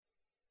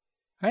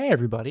Hey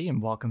everybody,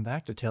 and welcome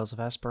back to Tales of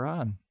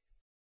Esperan.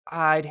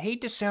 I'd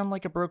hate to sound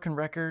like a broken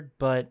record,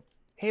 but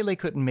Haley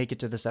couldn't make it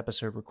to this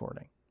episode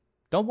recording.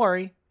 Don't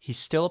worry, he's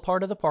still a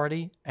part of the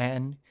party,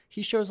 and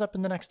he shows up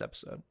in the next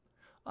episode.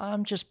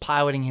 I'm just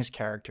piloting his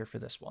character for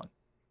this one.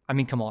 I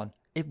mean, come on,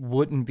 it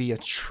wouldn't be a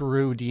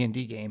true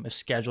D&D game if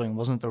scheduling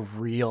wasn't the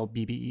real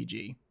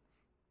BBEG.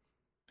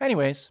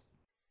 Anyways,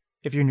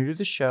 if you're new to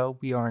the show,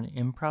 we are an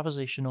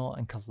improvisational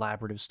and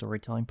collaborative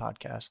storytelling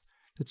podcast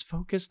that's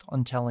focused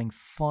on telling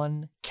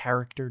fun,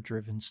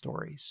 character-driven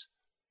stories.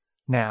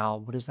 Now,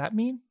 what does that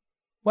mean?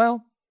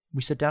 Well,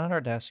 we sit down at our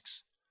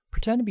desks,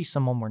 pretend to be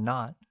someone we're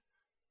not,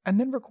 and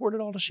then record it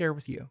all to share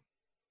with you.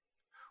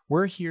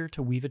 We're here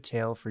to weave a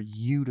tale for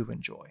you to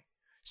enjoy,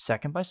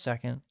 second by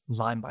second,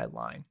 line by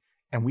line,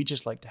 and we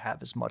just like to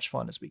have as much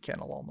fun as we can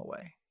along the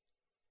way.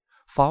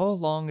 Follow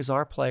along as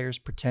our players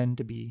pretend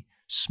to be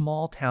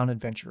small-town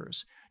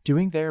adventurers,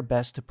 doing their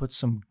best to put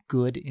some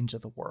good into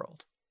the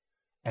world.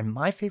 And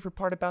my favorite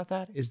part about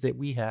that is that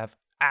we have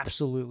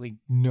absolutely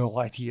no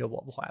idea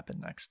what will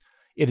happen next.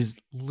 It is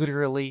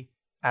literally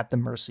at the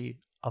mercy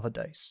of a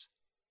dice.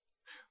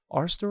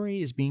 Our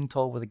story is being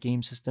told with a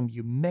game system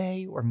you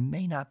may or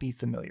may not be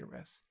familiar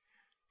with,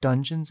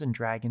 Dungeons &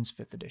 Dragons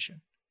 5th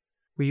Edition.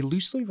 We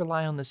loosely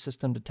rely on this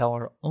system to tell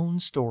our own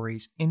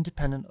stories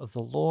independent of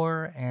the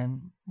lore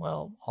and,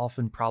 well,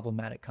 often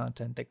problematic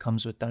content that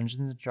comes with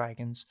Dungeons &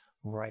 Dragons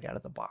right out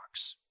of the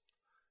box.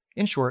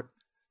 In short,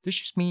 this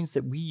just means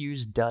that we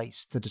use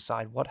dice to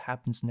decide what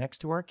happens next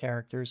to our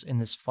characters in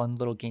this fun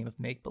little game of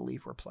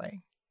make-believe we're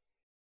playing.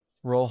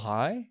 Roll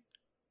high?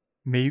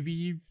 Maybe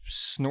you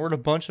snort a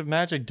bunch of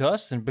magic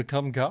dust and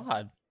become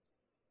God.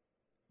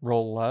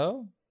 Roll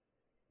low?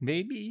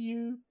 Maybe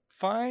you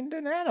find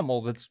an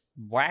animal that's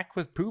whack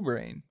with poo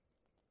brain.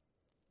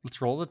 Let's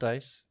roll the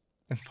dice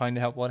and find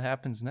out what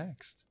happens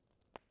next.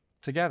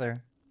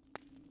 Together.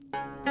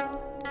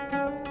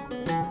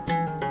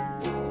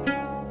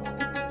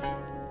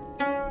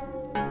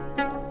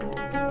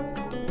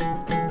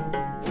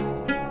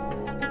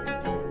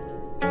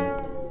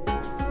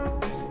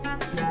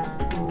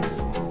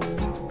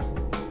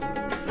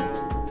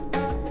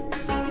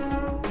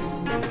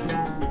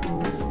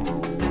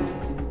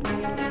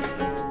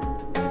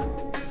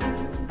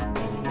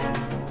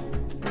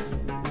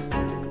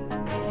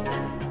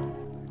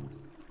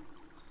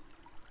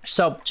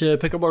 So, to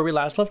pick up where we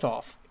last left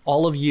off,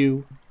 all of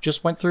you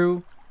just went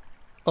through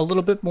a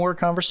little bit more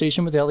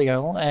conversation with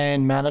Eliel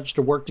and managed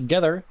to work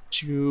together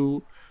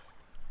to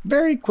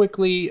very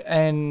quickly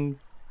and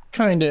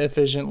kind of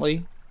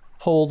efficiently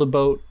pull the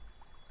boat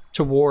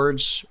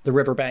towards the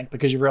riverbank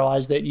because you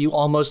realized that you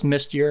almost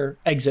missed your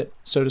exit,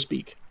 so to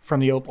speak, from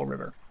the Opal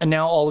River. And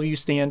now all of you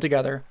stand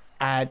together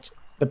at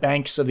the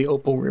banks of the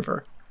Opal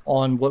River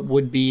on what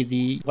would be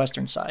the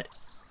western side.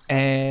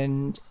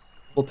 And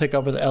we'll pick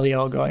up with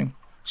Eliel going,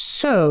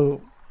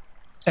 "So,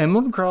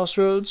 Emerald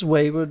Crossroads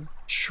Wayward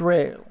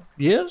Trail,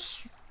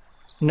 yes?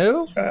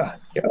 No?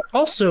 Yes.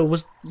 Also,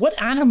 what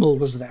animal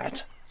was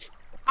that?"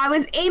 I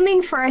was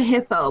aiming for a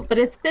hippo, but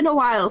it's been a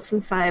while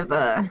since I've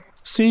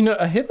Seen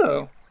a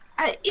hippo?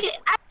 I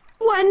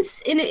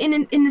once in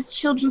a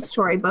children's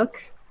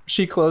storybook.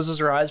 She closes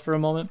her eyes for a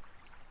moment.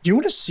 Do you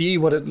want to see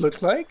what it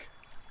looked like?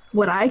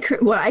 What I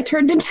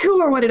turned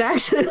into, or what it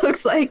actually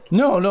looks like?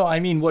 No,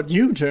 I mean what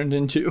you turned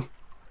into.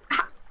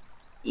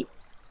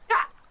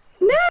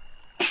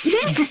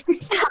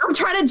 I'm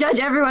trying to judge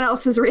everyone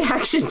else's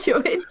reaction to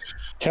it.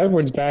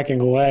 Tedward's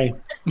backing away.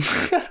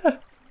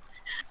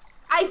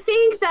 I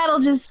think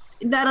that'll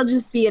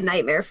just be a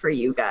nightmare for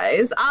you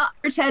guys. I'll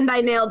pretend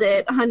I nailed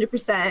it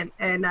 100%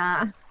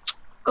 and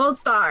gold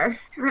star,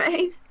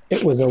 right?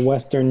 It was a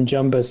Western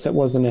Jumbus. It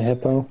wasn't a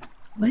hippo.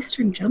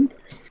 Western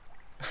Jumbus.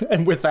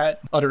 And with that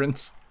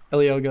utterance,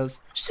 Eliel goes,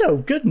 "So,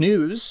 good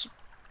news.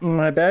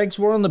 My bags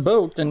were on the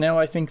boat, and now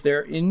I think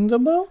they're in the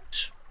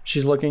boat."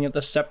 She's looking at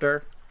the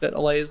scepter that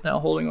Alay is now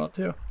holding on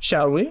to.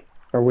 "Shall we?"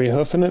 Are we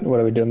hoofing it? What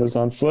are we doing this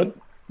on foot?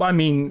 I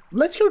mean,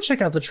 let's go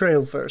check out the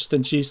trail first.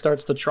 And she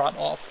starts to trot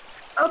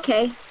off.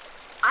 Okay,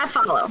 I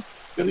follow.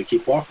 Gonna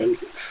keep walking.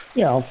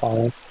 Yeah, I'll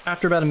follow.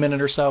 After about a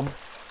minute or so,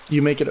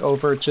 you make it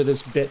over to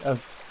this bit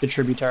of the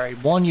tributary.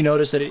 One, you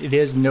notice that it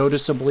is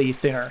noticeably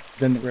thinner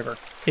than the river.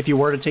 If you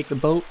were to take the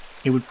boat,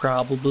 it would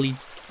probably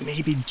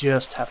maybe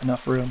just have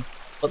enough room.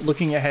 But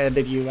looking ahead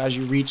of you as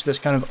you reach this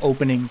kind of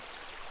opening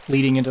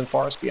leading into the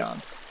forest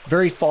beyond,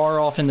 very far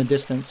off in the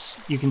distance,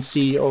 you can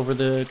see over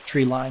the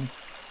tree line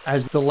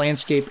as the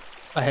landscape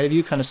ahead of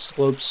you kind of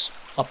slopes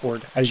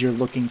upward as you're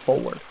looking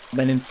forward.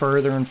 And then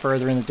further and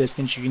further in the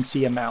distance, you can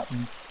see a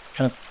mountain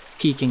kind of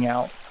peeking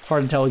out.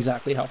 Hard to tell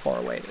exactly how far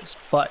away it is.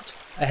 But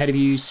ahead of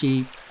you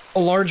see a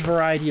large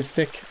variety of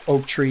thick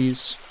oak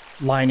trees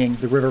lining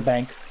the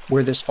riverbank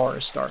where this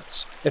forest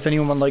starts. If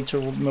anyone would like to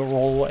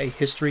roll a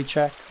history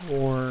check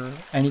or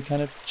any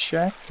kind of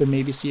check to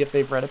maybe see if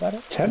they've read about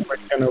it.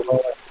 Tedward's gonna roll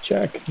a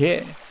check.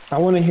 Yeah. I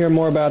want to hear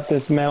more about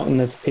this mountain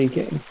that's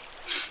peaking.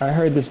 I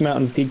heard this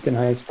mountain peaked in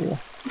high school.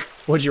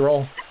 What'd you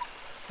roll?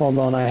 Hold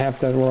on, I have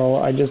to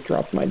roll. I just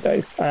dropped my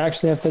dice. I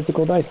actually have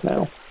physical dice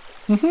now.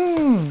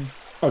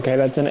 Okay,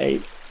 that's an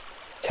 8.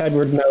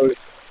 Tedward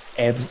knows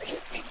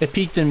everything. It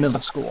peaked in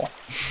middle school.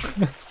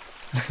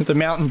 The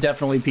mountain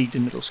definitely peaked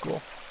in middle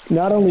school.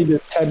 Not only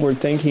does Tedward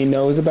think he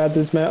knows about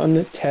this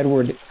mountain,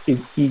 Tedward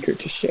is eager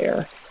to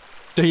share.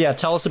 So yeah,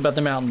 tell us about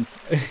the mountain.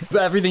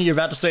 Everything you're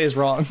about to say is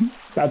wrong.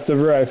 That's a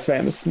very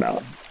famous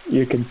mountain.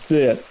 You can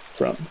see it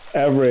from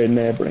every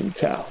neighboring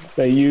town.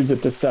 They use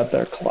it to set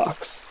their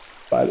clocks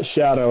by the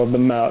shadow of the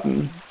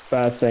mountain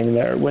fastening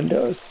their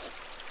windows.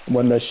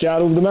 When the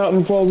shadow of the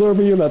mountain falls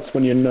over you, that's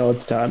when you know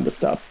it's time to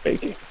stop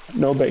baking.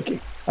 No baking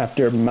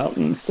after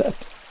mountain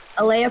set.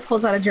 Alea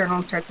pulls out a journal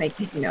and starts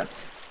taking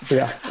notes.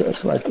 Yeah,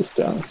 good. Write this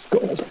down.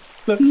 Scold.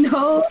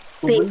 No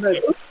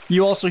baking.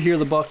 You also hear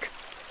the book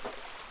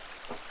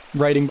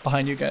writing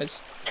behind you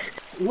guys.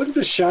 Wouldn't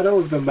the shadow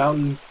of the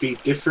mountain be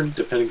different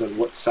depending on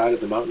what side of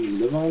the mountain you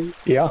live on?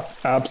 Yeah,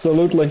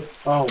 absolutely.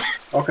 Oh,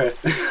 okay.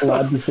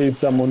 Glad to see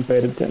someone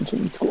paid attention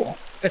in school.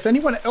 If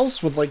anyone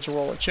else would like to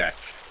roll a check.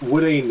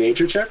 Would a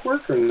nature check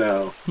work or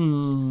no?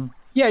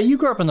 Yeah, you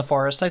grew up in the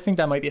forest. I think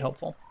that might be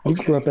helpful. You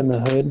grew up in the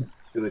hood?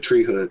 In the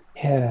tree hood.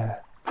 Yeah.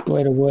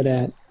 Where the wood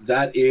at?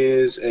 That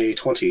is a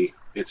 20.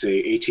 It's a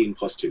 18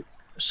 plus 2.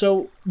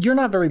 So you're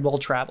not very well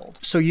traveled.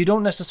 So you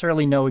don't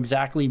necessarily know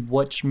exactly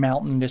which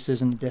mountain this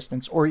is in the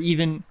distance, or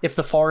even if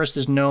the forest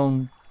is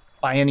known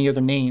by any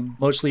other name,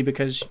 mostly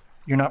because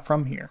you're not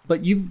from here.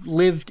 But you've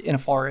lived in a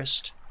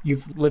forest.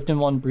 You've lived in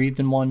one, breathed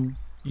in one.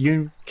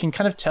 You can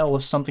kind of tell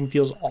if something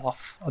feels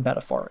off about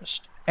a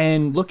forest.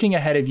 And looking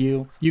ahead of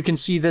you, you can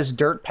see this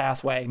dirt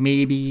pathway,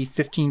 maybe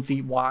 15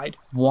 feet wide,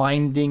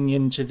 winding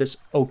into this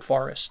oak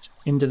forest,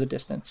 into the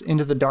distance,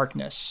 into the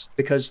darkness,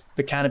 because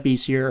the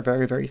canopies here are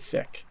very, very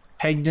thick.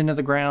 Pegged into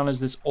the ground is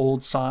this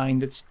old sign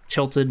that's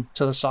tilted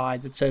to the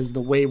side that says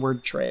The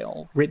Wayward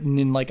Trail, written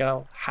in like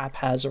a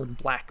haphazard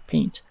black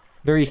paint,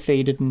 very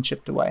faded and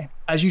chipped away.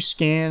 As you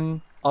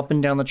scan up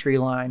and down the tree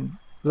line,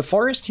 the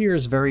forest here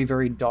is very,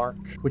 very dark,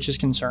 which is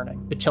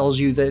concerning. It tells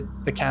you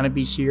that the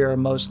canopies here are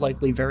most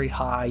likely very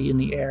high in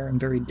the air and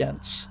very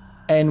dense.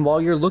 And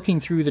while you're looking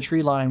through the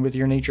tree line with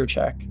your nature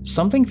check,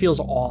 something feels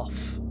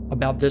off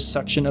about this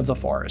section of the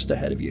forest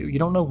ahead of you. You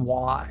don't know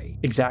why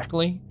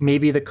exactly.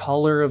 Maybe the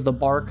color of the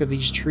bark of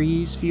these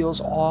trees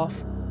feels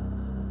off.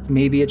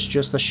 Maybe it's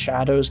just the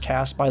shadows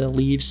cast by the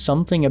leaves.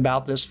 Something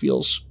about this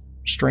feels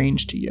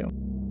strange to you.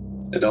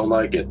 I don't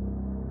like it.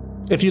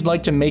 If you'd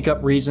like to make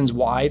up reasons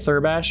why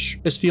Thurbash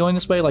is feeling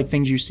this way, like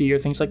things you see or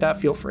things like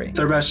that, feel free.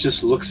 Thurbash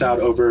just looks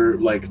out over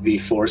like the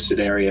forested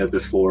area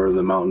before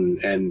the mountain,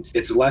 and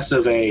it's less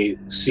of a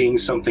seeing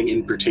something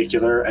in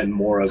particular and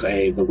more of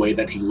a the way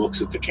that he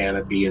looks at the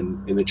canopy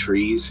and in the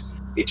trees.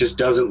 It just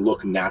doesn't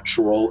look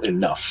natural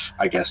enough,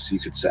 I guess you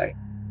could say.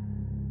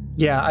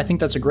 Yeah, I think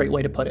that's a great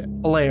way to put it.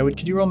 Alea,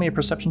 could you roll me a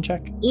perception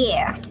check?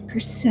 Yeah,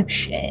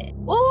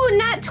 perception. Oh,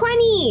 not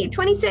 20,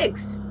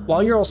 26.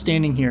 While you're all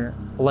standing here,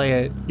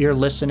 Alea, you're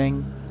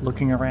listening,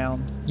 looking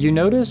around. You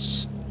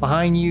notice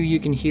behind you,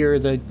 you can hear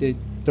the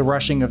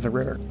rushing of the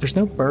river. There's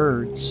no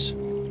birds.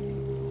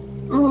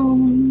 Oh,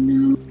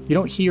 no. You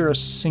don't hear a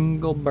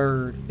single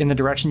bird in the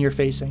direction you're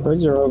facing.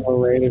 Birds are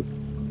overrated.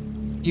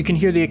 You can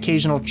hear the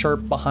occasional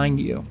chirp behind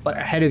you, but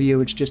ahead of you,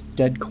 it's just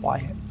dead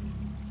quiet.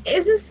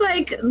 Is this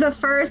like the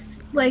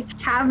first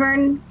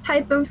tavern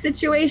type of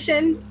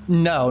situation?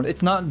 No,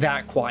 it's not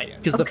that quiet.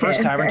 Because the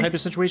first tavern type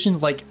of situation,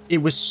 it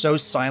was so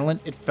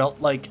silent, it felt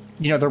like,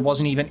 there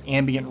wasn't even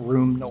ambient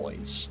room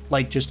noise,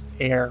 just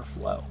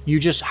airflow. You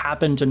just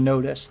happen to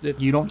notice that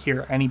you don't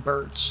hear any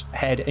birds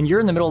ahead, and you're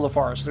in the middle of the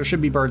forest. There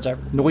should be birds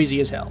everywhere, noisy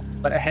as hell.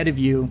 But ahead of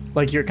you,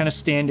 you're kind of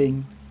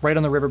standing right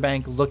on the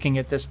riverbank looking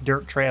at this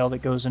dirt trail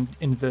that goes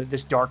into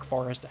this dark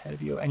forest ahead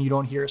of you, and you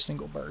don't hear a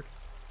single bird.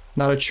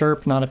 Not a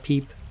chirp, not a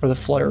peep, or the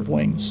flutter of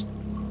wings.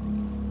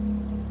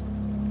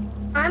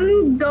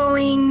 I'm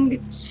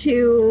going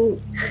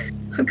to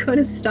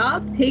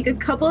stop, take a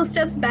couple of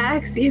steps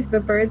back, see if the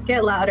birds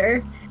get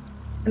louder,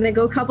 and then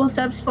go a couple of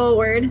steps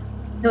forward.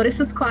 Notice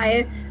it's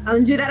quiet.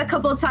 I'll do that a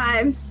couple of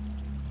times.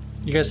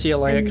 You guys see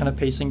Alea kind of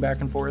pacing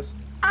back and forth?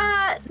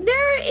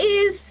 There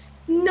is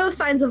no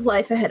signs of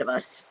life ahead of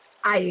us.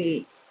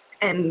 I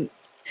am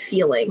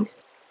feeling.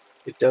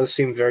 It does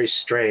seem very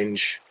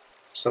strange.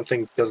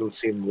 Something doesn't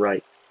seem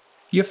right.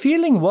 You're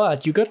feeling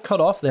what? You got cut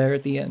off there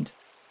at the end.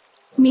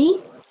 Me?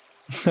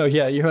 Oh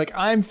yeah, you're like,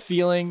 I'm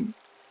feeling,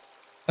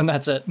 and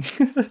that's it.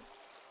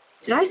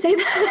 Did I say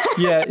that?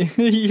 Yeah,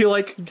 you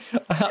I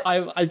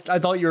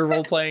thought you were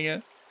role playing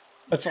it.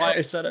 That's why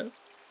I said it.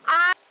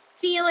 I'm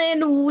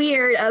feeling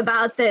weird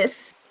about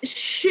this.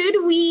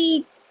 Should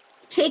we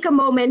take a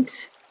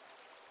moment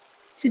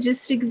to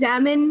just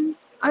examine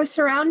our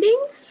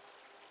surroundings?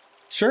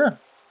 Sure.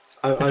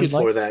 I'm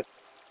for that.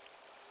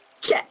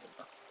 Can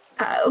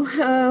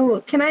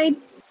I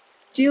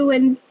do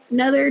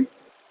another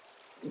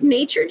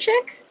nature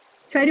check?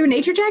 Can I do a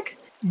nature check?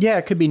 Yeah,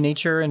 it could be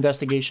nature,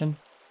 investigation,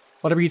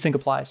 whatever you think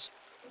applies.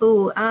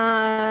 Ooh,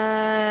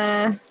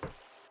 I'm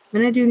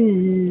gonna do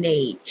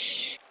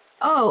nature.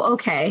 Oh,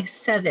 okay,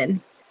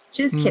 7.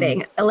 Just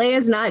kidding.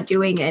 Alea's not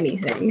doing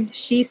anything.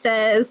 She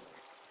says,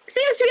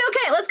 "Seems to be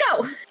okay. Let's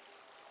go."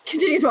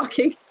 Continues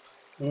walking.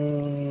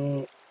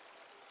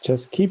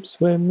 Just keep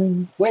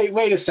swimming.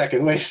 Wait a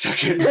second.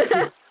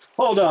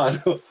 Hold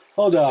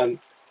on.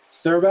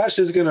 Thurbash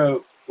is gonna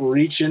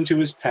reach into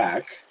his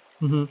pack.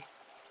 Mm-hmm.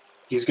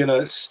 He's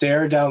gonna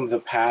stare down the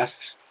path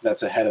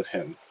that's ahead of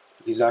him.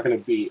 He's not gonna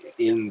be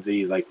in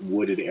the like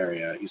wooded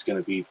area. He's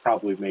gonna be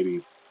probably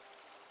maybe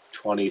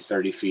 20,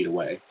 30 feet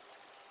away.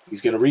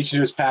 He's gonna reach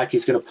into his pack.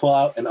 He's gonna pull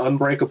out an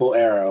unbreakable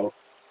arrow,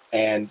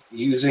 and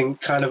using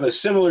kind of a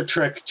similar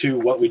trick to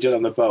what we did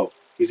on the boat,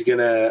 he's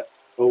gonna.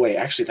 Oh wait,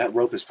 actually that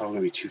rope is probably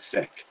gonna be too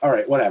thick. All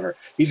right, whatever.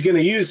 He's gonna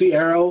use the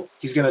arrow.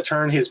 He's gonna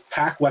turn his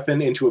pack weapon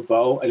into a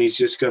bow, and he's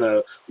just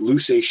gonna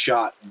loose a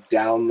shot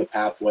down the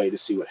pathway to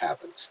see what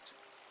happens.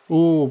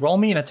 Ooh, roll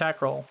me an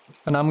attack roll,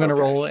 and I'm gonna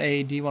roll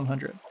a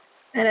D100.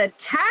 An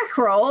attack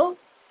roll?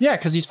 Yeah,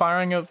 because he's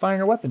firing a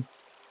weapon.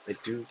 I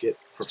do get.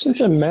 It's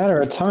just a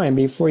matter of time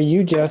before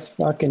you just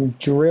fucking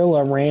drill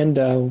a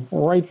rando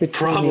right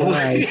between the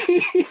eyes.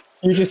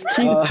 You just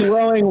keep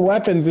throwing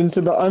weapons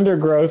into the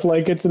undergrowth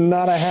like it's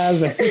not a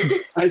hazard.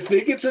 I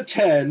think it's a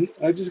 10.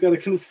 I just gotta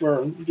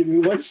confirm. Give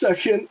me 1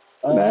 second.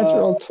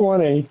 Natural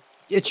 20.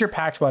 It's your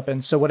packed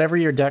weapon, so whatever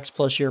your dex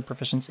plus your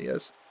proficiency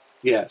is.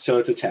 Yeah, so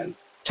it's a 10.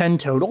 10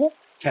 total?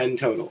 10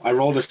 total. I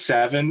rolled a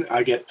 7.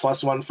 I get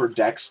 +1 for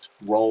dex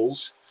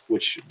rolls,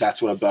 which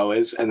that's what a bow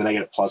is, and then I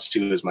get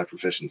 +2 as my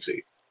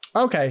proficiency.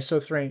 Okay, so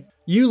 3.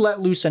 You let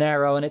loose an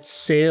arrow and it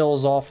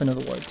sails off into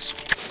the woods.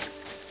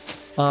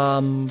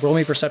 Roll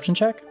me a perception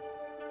check.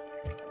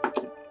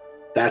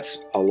 That's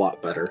a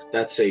lot better.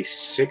 That's a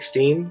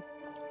 16.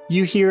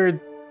 You hear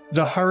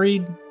the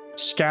hurried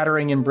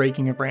scattering and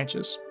breaking of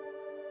branches,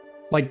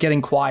 like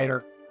getting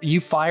quieter. You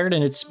fired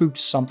and it spooked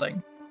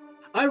something.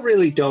 I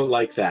really don't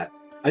like that.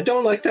 I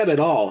don't like that at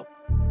all.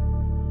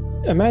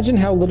 Imagine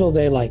how little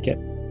they like it.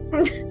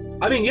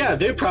 I mean, yeah,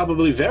 they're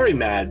probably very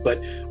mad,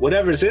 but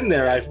whatever's in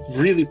there, I've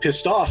really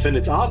pissed off, and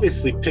it's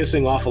obviously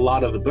pissing off a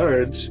lot of the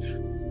birds.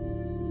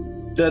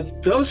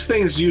 Those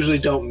things usually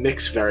don't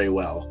mix very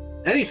well.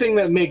 Anything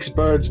that makes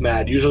birds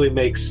mad usually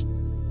makes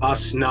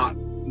us not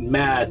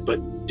mad,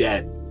 but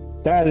dead.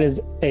 That is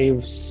a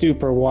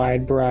super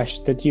wide brush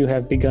that you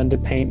have begun to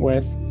paint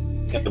with.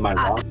 Am I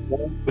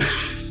wrong?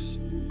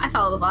 I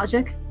follow the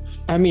logic.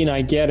 I mean,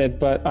 I get it,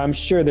 but I'm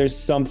sure there's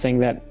something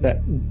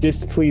that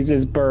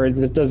displeases birds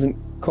that doesn't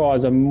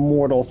cause a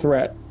mortal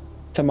threat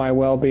to my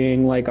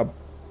well-being, like a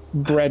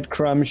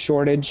breadcrumb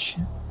shortage.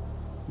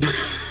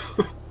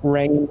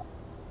 Rain.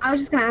 I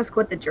was just going to ask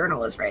what the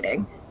journal is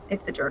writing,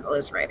 if the journal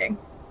is writing.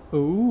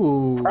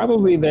 Ooh.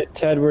 Probably that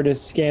Tedward is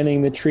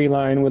scanning the tree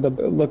line with a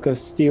look of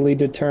steely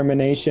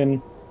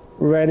determination,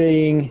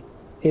 readying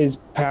his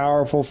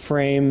powerful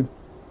frame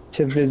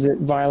to visit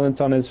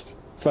violence on his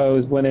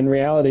foes, when in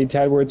reality,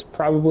 Tedward's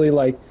probably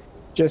like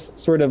just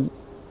sort of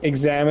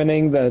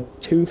examining the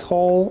tooth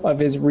hole of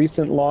his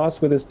recent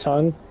loss with his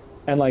tongue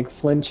and like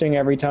flinching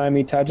every time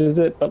he touches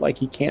it, but like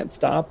he can't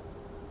stop.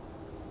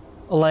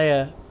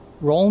 Alea,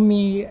 roll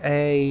me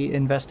a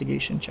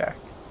investigation check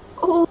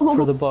Oh,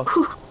 for the book.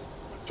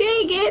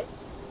 Dang it.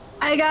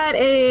 I got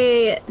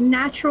a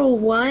natural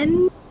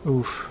 1.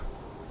 Oof.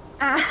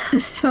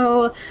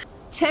 So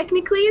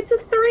technically it's a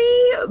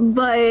 3,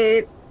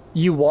 but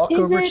You walk Is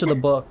over it- to the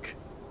book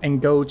and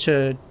go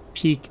to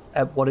peek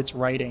at what it's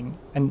writing,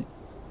 and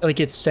like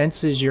it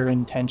senses your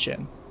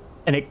intention,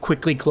 and it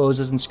quickly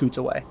closes and scoots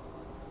away.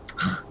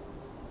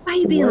 why are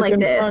you being like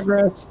this?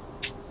 Progress.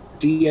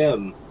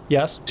 DM,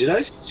 Yes? did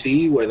I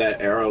see where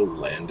that arrow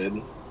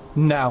landed?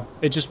 No,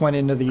 it just went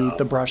into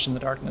the brush in the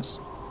darkness.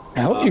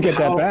 I hope you get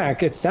that How-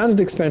 back. It sounded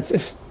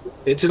expensive.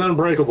 It's an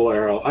unbreakable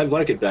arrow. I'd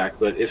like it back,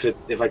 but if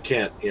I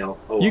can't, oh You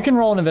well. can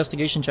roll an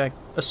investigation check,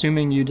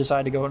 assuming you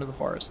decide to go into the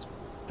forest.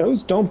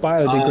 Those don't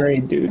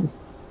biodegrade, dude.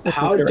 That's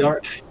How literally-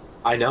 dark?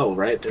 I know,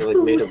 right? They're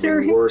like made of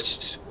the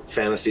worst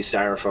fantasy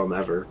styrofoam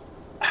ever.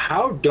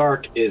 How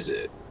dark is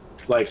it?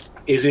 Like,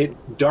 is it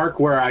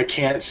dark where I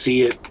can't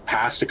see it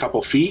past a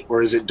couple feet,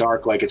 or is it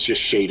dark like it's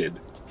just shaded?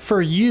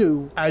 For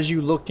you, as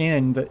you look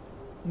in, but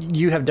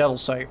you have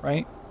Devil's Sight,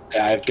 right?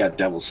 Yeah, I've got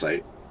Devil's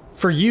Sight.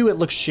 For you, it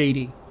looks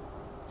shady.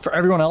 For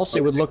everyone else,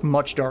 it would look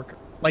much darker.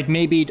 Like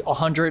maybe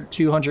 100,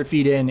 200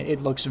 feet in,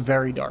 it looks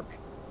very dark.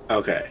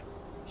 Okay.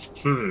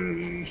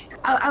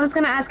 I was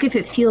going to ask if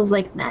it feels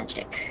like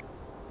magic.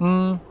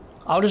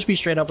 I'll just be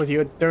straight up with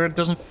you. There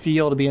doesn't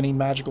feel to be any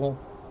magical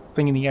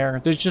thing in the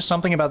air. There's just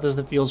something about this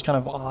that feels kind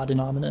of odd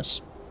and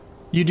ominous.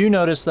 You do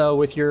notice, though,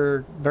 with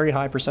your very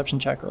high perception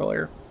check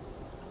earlier,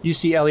 you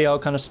see Eliel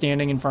kind of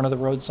standing in front of the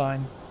road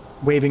sign,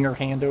 waving her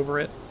hand over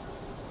it,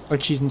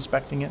 like she's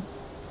inspecting it.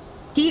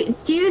 Do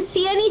you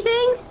see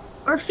anything?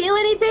 Or feel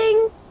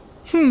anything?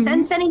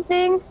 Sense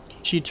anything?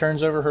 She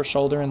turns over her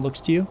shoulder and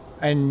looks to you,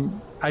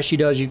 and as she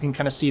does, you can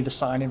kind of see the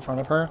sign in front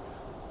of her.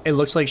 It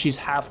looks like she's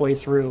halfway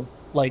through,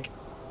 like,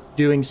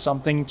 doing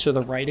something to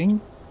the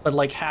writing, but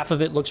like half of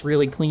it looks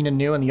really clean and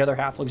new, and the other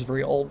half looks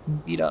very old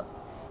and beat up.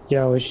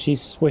 Yo, is she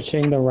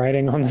switching the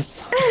writing on the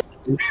side?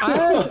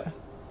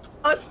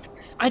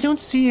 I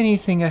don't see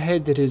anything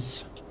ahead that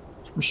is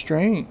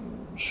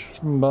strange,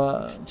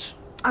 but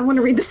I want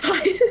to read the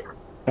side.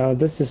 Oh,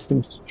 this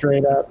system's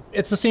straight up.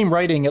 It's the same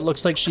writing. It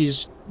looks like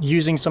she's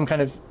using some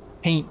kind of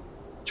paint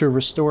to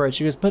restore it.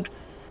 She goes, but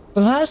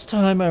the last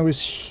time I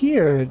was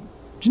here, it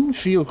didn't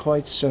feel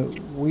quite so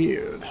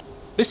weird.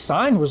 This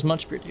sign was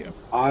much prettier.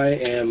 I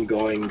am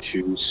going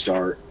to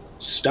start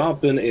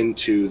stomping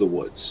into the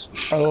woods.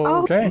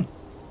 Okay.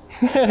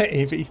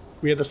 Avy,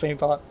 we had the same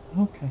thought.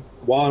 Okay.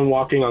 While I'm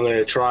walking, I'm going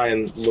to try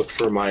and look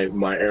for my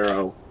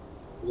arrow,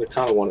 because I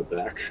kind of want it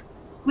back.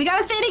 We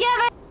gotta stay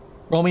together.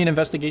 Roll me an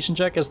investigation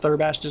check as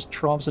Thurbash just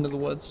tromps into the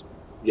woods.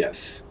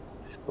 Yes.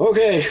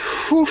 Okay.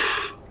 Whew.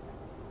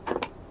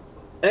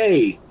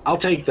 Hey, I'll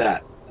take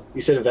that.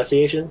 You said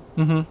investigation?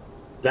 Mm-hmm.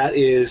 That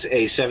is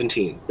a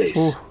 17 base.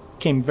 Ooh,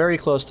 came very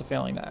close to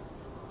failing that.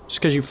 Just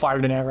because you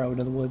fired an arrow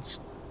into the woods.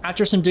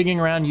 After some digging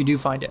around, you do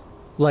find it.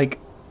 Like,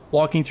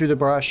 walking through the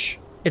brush,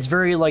 it's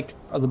very, like,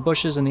 the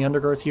bushes and the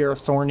undergrowth here are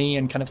thorny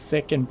and kind of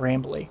thick and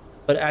brambly.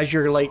 But as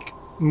you're, like,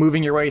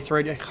 moving your way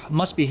through it, it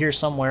must be here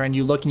somewhere, and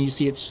you look and you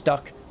see it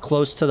stuck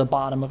close to the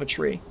bottom of a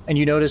tree. And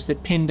you notice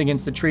that pinned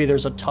against the tree,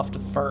 there's a tuft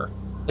of fur.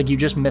 Like, you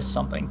just missed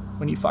something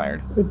when you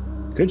fired.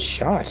 Good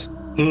shot.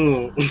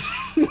 I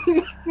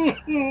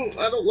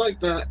don't like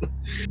that.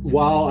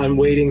 While I'm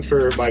waiting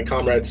for my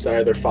comrades to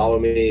either follow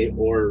me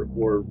or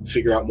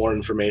figure out more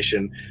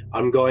information,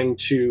 I'm going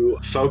to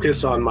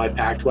focus on my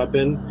packed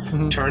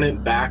weapon, turn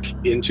it back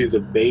into the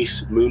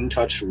base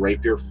Moontouch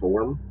rapier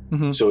form,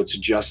 so it's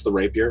just the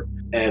rapier,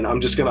 and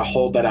I'm just going to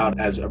hold that out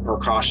as a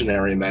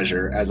precautionary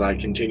measure as I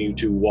continue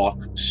to walk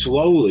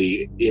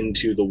slowly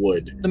into the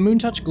wood. The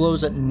Moontouch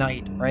glows at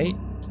night, right?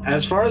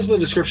 As far as the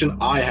description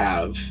I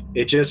have,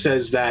 it just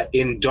says that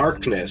in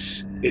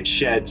darkness, it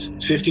sheds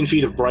 15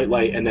 feet of bright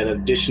light and then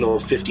an additional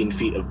 15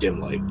 feet of dim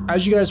light.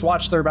 As you guys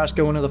watch Thurbash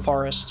go into the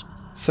forest,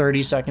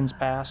 30 seconds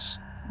pass.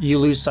 You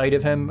lose sight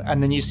of him,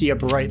 and then you see a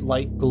bright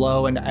light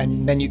glow,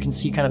 and then you can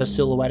see kind of a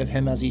silhouette of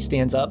him as he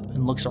stands up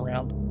and looks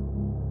around.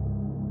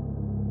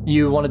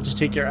 You wanted to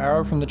take your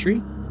arrow from the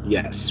tree?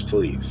 Yes,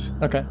 please.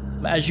 Okay.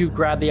 As you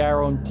grab the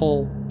arrow and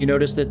pull, you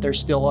notice that there's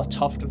still a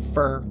tuft of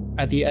fur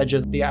at the edge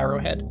of the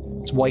arrowhead.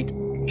 It's white.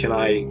 Can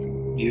I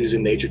use a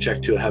nature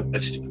check to have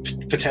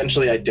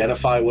potentially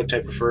identify what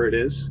type of fur it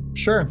is?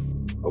 Sure.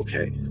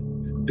 Okay.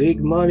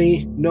 Big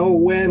money, no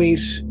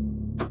whammies.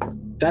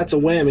 That's a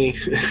whammy.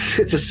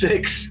 It's a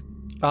 6.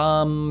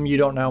 You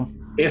don't know.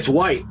 It's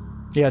white.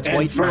 Yeah, it's and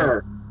white fur.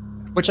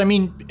 Which, I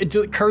mean,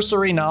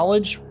 cursory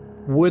knowledge,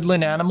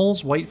 woodland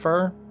animals, white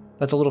fur,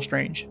 that's a little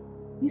strange.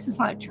 At least it's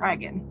not a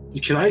dragon.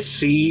 Can I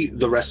see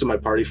the rest of my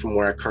party from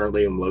where I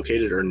currently am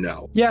located, or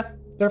no? Yeah,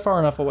 they're far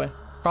enough away.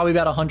 Probably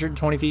about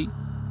 120 feet.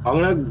 I'm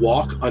going to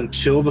walk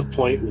until the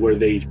point where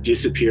they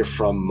disappear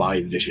from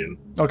my vision.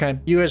 Okay.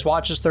 You guys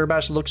watch as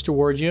Thurbash looks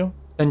towards you,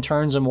 then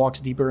turns and walks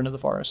deeper into the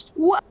forest.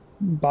 What?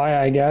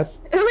 Bye, I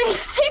guess. We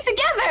stay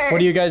together. What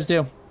do you guys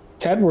do?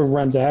 Tedward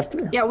runs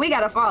after. Yeah, we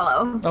gotta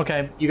follow.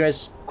 Okay. You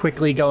guys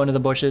quickly go into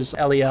the bushes.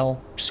 Eliel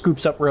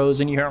scoops up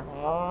Rose, and you hear,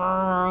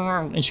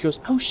 and she goes,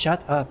 oh,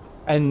 shut up.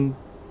 And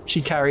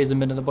she carries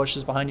him into the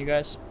bushes behind you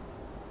guys.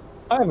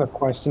 I have a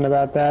question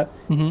about that.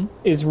 Mm-hmm.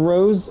 Is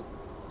Rose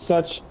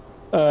such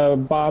a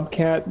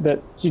bobcat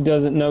that she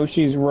doesn't know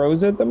she's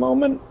Rose at the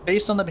moment?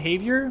 Based on the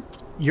behavior,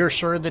 you're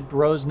sure that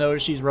Rose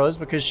knows she's Rose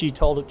because she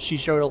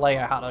showed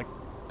Alea how to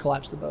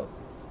collapse the boat.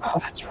 Oh,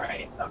 that's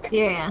right.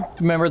 Okay. Yeah.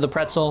 Remember the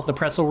pretzel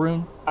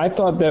rune? I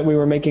thought that we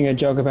were making a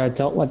joke about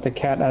don't let the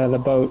cat out of the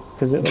boat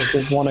because it'll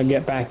just want to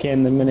get back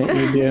in the minute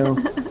you do.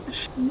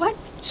 What?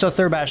 So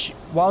Thurbash,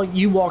 while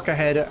you walk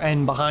ahead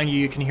and behind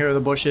you can hear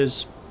the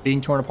bushes being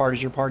torn apart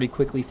as your party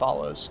quickly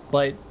follows.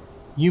 But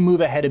you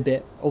move ahead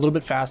a little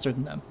bit faster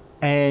than them.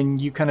 And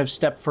you kind of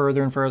step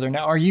further and further.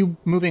 Now, are you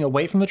moving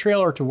away from the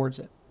trail or towards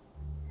it?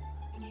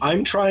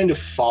 I'm trying to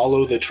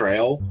follow the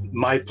trail.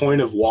 My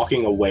point of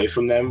walking away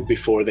from them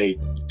before they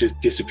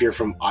disappear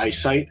from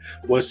eyesight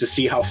was to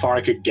see how far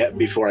I could get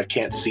before I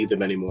can't see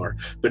them anymore.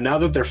 But now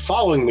that they're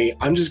following me,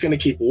 I'm just going to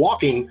keep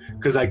walking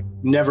because I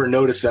never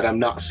notice that I'm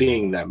not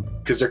seeing them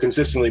because they're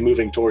consistently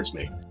moving towards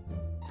me.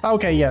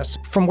 Okay, yes.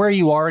 From where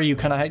you are, you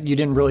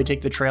didn't really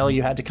take the trail.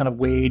 You had to kind of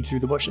wade through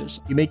the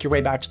bushes. You make your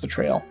way back to the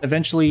trail.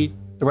 Eventually,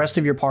 the rest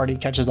of your party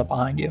catches up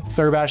behind you.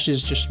 Thurbash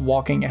is just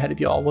walking ahead of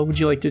y'all. What would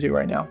you like to do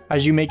right now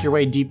as you make your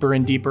way deeper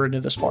and deeper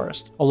into this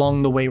forest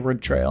along the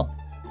wayward trail?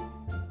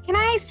 Can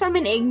I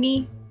summon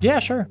Igni? Yeah,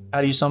 sure.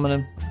 How do you summon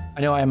him?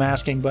 I know I am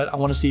asking, but I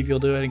want to see if you'll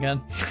do it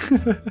again.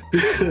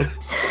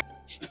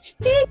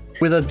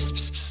 With a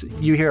pss,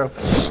 you hear a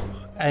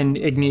and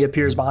Igni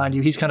appears behind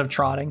you. He's kind of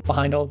trotting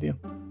behind all of you.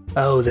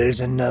 Oh,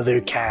 there's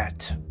another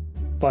cat.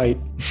 Fight.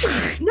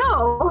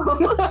 No.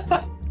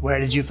 Where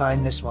did you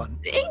find this one?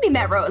 Igni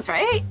met Rose,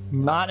 right?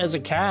 Not as a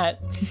cat.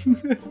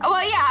 Oh,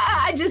 well,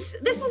 yeah, this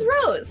is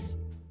Rose.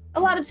 A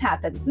lot has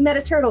happened. We met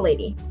a turtle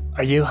lady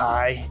Are you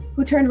high?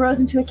 who turned Rose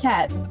into a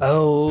cat.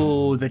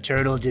 Oh, the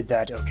turtle did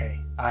that. Okay.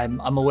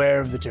 I'm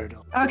aware of the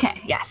turtle. Okay,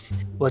 yes.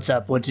 What's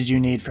up? What did you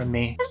need from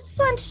me? I just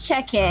wanted to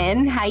check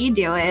in. How you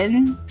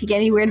doing? Do you get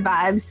any weird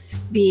vibes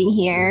being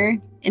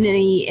here? And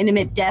any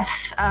intimate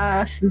death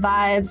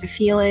vibes or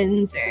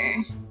feelings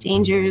or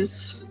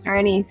dangers or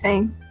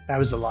anything? That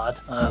was a lot.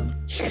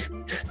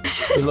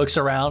 He looks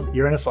around.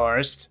 You're in a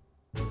forest.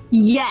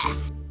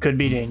 Yes, Could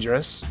be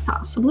dangerous.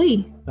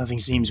 possibly. Nothing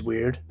seems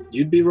weird.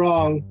 You'd be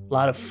wrong. A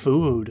lot of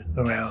food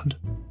around.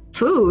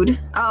 Food?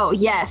 Oh,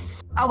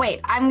 yes. Oh,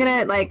 wait, I'm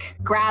gonna, like,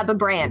 grab a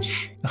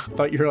branch.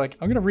 But you're like,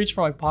 I'm gonna reach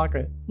for my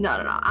pocket. No.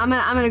 I'm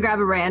gonna grab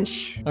a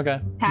branch, Okay.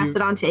 pass You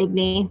it on to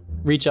Igni.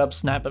 reach up,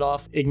 snap it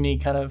off.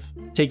 Igni kind of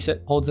takes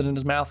it, holds it in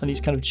his mouth, and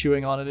he's kind of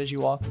chewing on it as you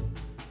walk.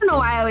 I don't know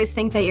why I always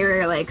think that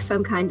you're, like,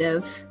 some kind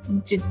of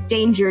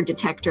danger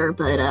detector,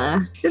 but,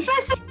 it's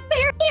nice that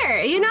you're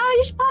here, you know?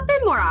 You should pop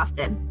in more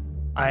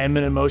often. I am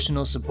an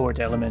emotional support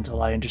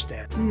elemental, I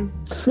understand.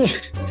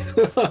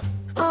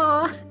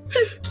 Aw,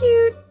 that's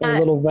cute. A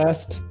little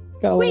vest.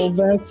 Got a wait.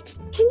 little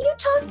vest. Can you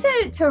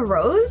talk to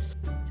Rose?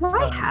 Do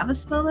I Um, have a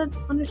spell that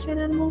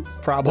understand animals?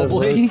 Does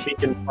Probably. Rose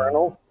speak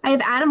infernal? I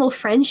have animal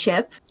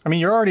friendship. I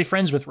mean, you're already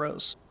friends with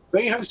Rose.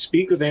 Don't you have to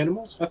speak with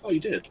animals? I thought you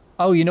did.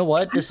 Oh, you know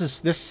what? This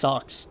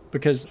sucks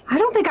because I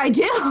don't think I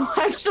do,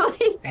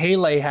 actually.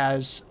 Haley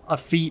has a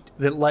feat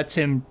that lets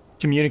him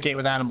communicate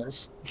with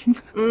animals.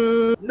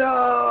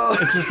 No!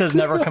 It just has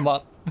never come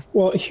up.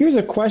 Well, here's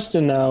a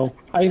question though.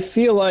 I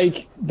feel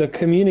like the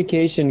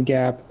communication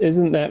gap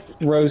isn't that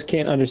Rose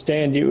can't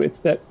understand you, it's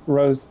that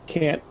Rose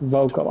can't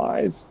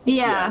vocalize.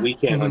 Yeah. We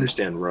can't Mhm.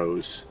 understand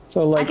Rose.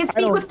 So like I can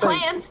speak don't with think-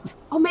 plants.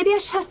 Oh, maybe I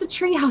should ask the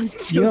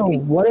treehouse Yo, too.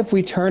 what if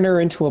we turn her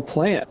into a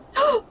plant?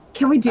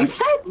 Can we do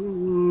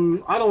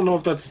that? I don't know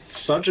if that's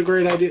such a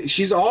great idea.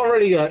 She's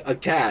already a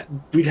cat.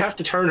 We'd have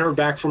to turn her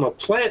back from a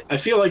plant. I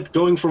feel like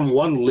going from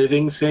one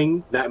living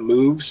thing that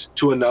moves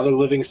to another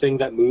living thing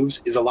that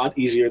moves is a lot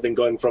easier than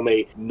going from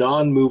a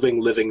non-moving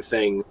living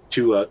thing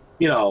to a,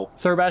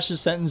 Thurbash's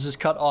sentence is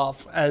cut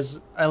off as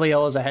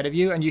Eliel is ahead of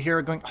you, and you hear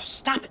it going, "Oh,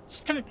 stop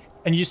it.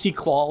 And you see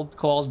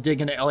claws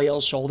dig into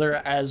Eliel's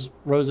shoulder as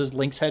Rose's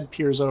lynx head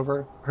peers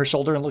over her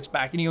shoulder and looks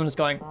back at you and is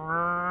going,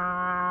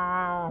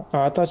 Oh,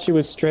 I thought she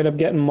was straight up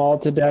getting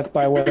mauled to death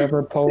by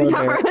whatever polar Yeah,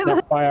 bear right.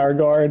 left by our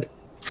guard.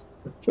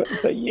 So I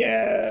say,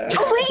 yeah.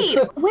 Oh,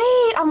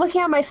 wait. I'm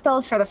looking at my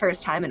spells for the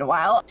first time in a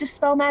while.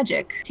 Dispel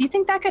magic. Do you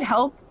think that could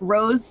help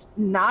Rose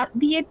not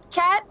be a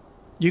cat?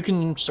 You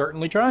can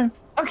certainly try.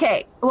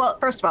 Okay, well,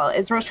 first of all,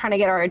 is Rose trying to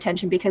get our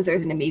attention because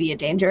there's an immediate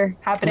danger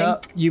happening?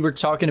 No, you were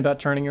talking about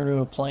turning her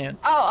into a plant.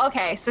 Oh,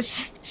 okay, so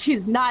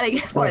she's nodding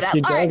for Oh, that. she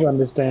All does right,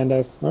 understand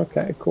us.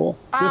 Okay, cool.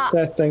 Just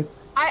testing.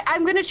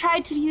 I'm going to try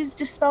to use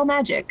Dispel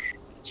Magic.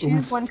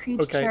 Choose Oof, one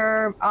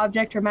creature, okay.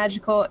 object, or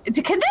magical...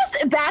 Can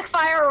this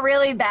backfire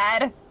really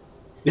bad?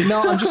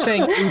 No, I'm just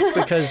saying oof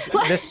because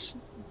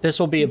this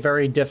will be a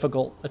very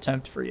difficult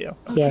attempt for you.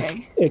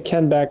 Yes, it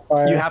can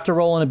backfire. You have to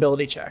roll an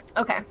ability check.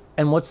 Okay.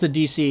 And what's the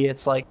DC?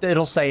 It's like,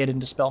 it'll say it in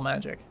Dispel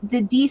Magic.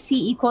 The DC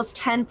equals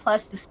 10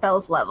 plus the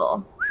spell's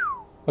level.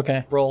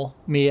 Okay, roll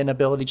me an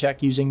ability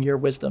check using your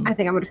wisdom. I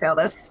think I'm going to fail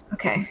this.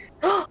 Okay.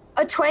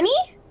 A 20?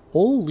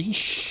 Holy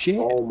shit.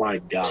 Oh my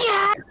god.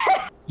 Yeah!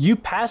 You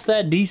passed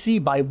that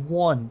DC by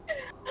 1.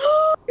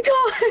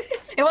 God.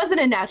 It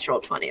wasn't a natural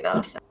 20,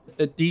 though. So.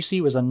 The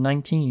DC was a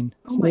 19.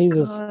 Oh my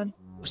Sneezes. God.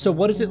 So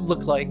what does it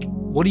look like?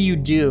 What do you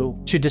do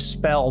to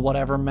dispel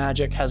whatever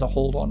magic has a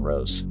hold on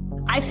Rose?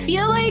 I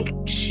feel like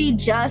she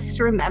just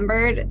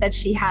remembered that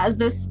she has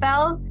this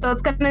spell. So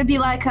it's gonna be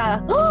like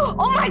a,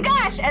 oh my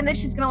gosh! And then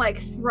she's gonna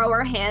like throw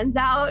her hands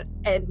out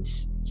and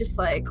just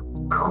like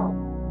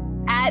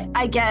at,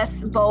 I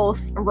guess,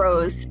 both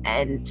Rose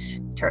and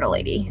Turtle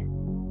Lady.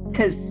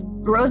 Because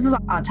Rose is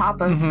on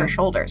top of her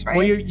shoulders, right?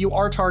 Well, you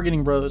are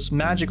targeting Rose.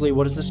 Magically,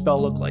 what does the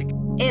spell look like?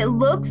 It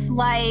looks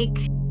like,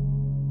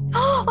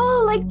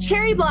 like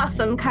cherry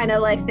blossom kind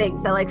of like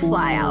things that like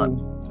fly out.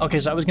 Okay,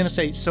 so I was gonna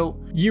say, so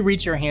you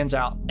reach your hands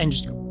out and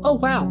just, oh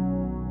wow,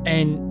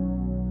 and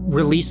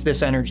release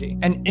this energy.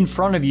 And in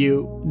front of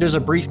you, there's a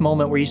brief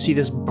moment where you see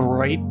this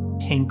bright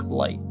pink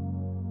light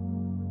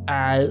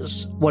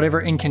as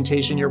whatever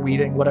incantation you're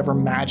weaving, whatever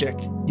magic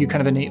you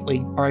kind of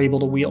innately are able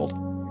to wield.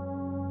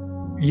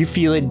 You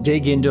feel it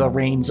dig into the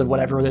reins of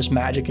whatever this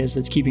magic is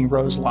that's keeping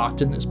Rose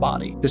locked in this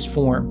body, this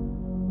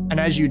form. And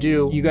as you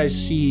do, you guys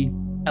see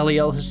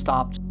Eliel has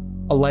stopped.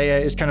 Alea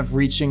is kind of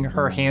reaching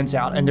her hands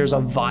out, and there's a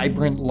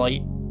vibrant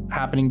light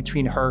happening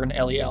between her and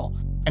Eliel.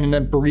 And in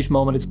that brief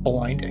moment, it's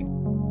blinding.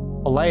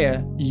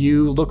 Alea,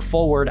 you look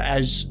forward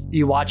as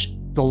you watch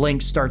the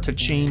link start to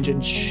change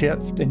and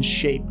shift and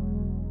shape.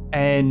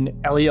 And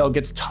Eliel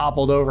gets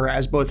toppled over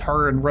as both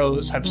her and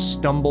Rose have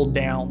stumbled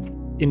down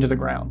into the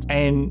ground.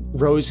 And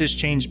Rose has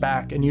changed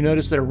back, and you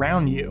notice that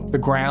around you, the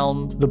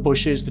ground, the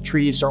bushes, the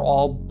trees are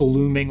all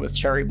blooming with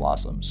cherry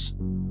blossoms.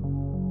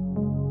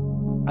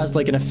 As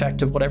like an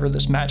effect of whatever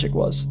this magic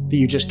was that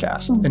you just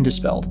cast and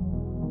dispelled.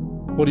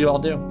 What do you all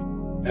do?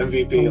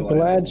 MVP. I'm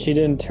glad she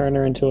didn't turn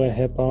her into a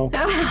hippo.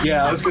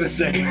 Yeah, I was gonna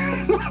say.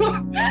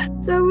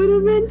 That would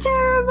have been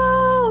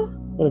terrible.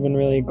 Would have been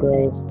really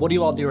gross. What do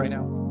you all do right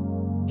now?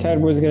 Ted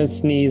was gonna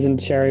sneeze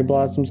and cherry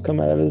blossoms come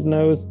out of his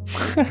nose.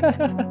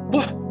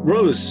 What?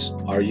 Rose,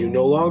 are you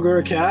no longer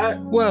a cat?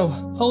 Whoa,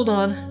 hold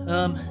on.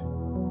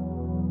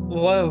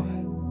 Whoa.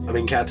 I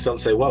mean, cats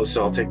don't say whoa,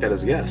 so I'll take that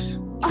as a yes.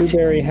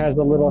 Blueberry has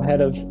a little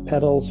head of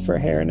petals for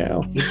hair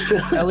now.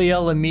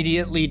 Eliel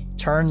immediately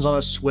turns on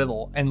a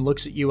swivel and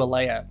looks at you,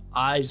 Alea,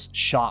 eyes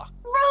shocked.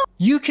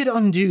 You could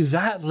undo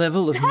that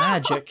level of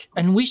magic,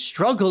 and we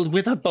struggled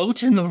with a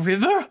boat in the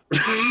river?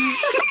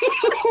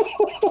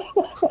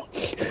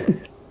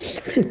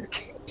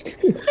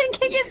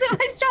 Thinking isn't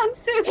my strong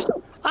suit.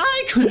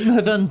 I couldn't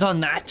have undone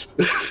that.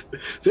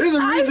 There's a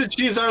reason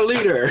she's our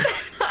leader.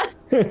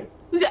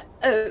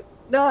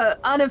 The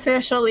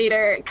unofficial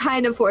leader,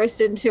 kind of forced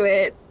into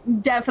it.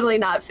 Definitely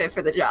not fit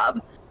for the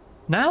job.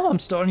 Now I'm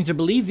starting to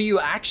believe that you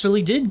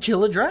actually did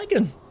kill a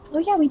dragon. Oh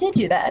yeah, we did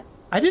do that.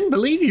 I didn't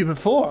believe you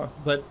before,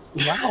 but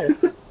wow.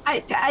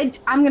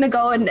 I'm gonna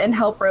go and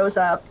help Rose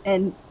up,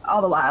 and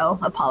all the while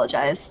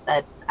apologize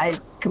that I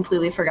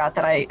completely forgot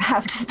that I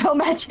have to spell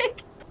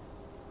magic.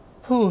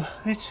 Whew,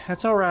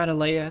 it's all right,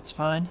 Alea. It's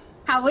fine.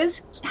 How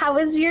was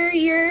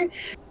your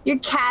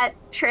cat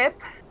trip?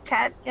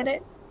 Cat, get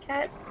it?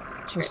 Cat.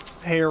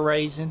 Just hair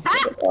raising.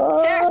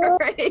 Hair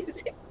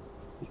raising.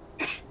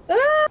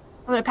 I'm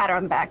gonna pat her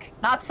on the back,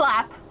 not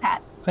slap.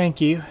 Pat. Thank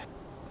you.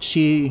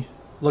 She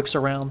looks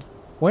around.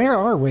 Where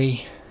are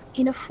we?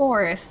 In a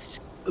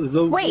forest.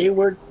 The Wait.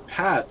 Wayward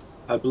Path,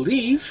 I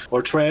believe,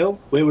 or Trail,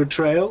 Wayward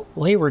Trail.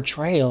 Wayward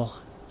Trail.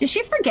 Did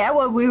she forget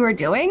what we were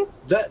doing?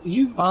 That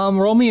you.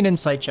 Roll me an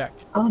insight check.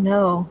 Oh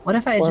no. What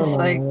if I just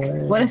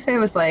what if it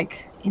was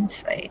like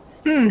insight?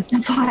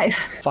 5.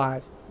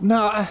 5.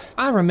 No,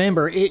 I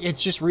remember.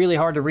 It's just really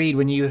hard to read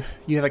when you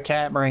have a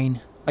cat brain.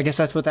 I guess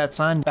that's what that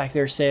sign back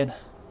there said.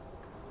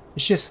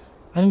 It's just,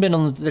 I haven't been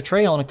on the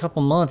trail in a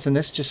couple months, and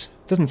this just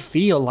doesn't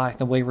feel like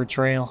the Wayward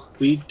Trail.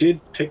 We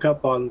did pick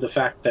up on the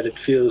fact that it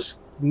feels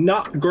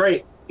not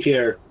great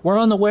here. We're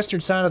on the western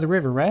side of the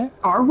river, right?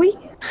 Are we?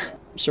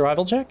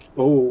 Survival check?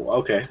 Oh,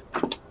 okay.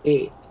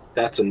 Hey,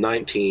 that's a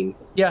 19.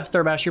 Yeah,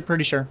 Thurbash, you're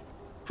pretty sure.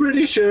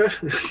 Pretty sure.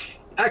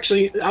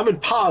 Actually, I'm in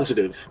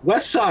positive.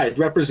 West Side,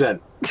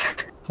 represent.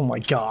 Oh my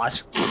god.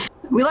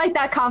 We like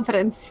that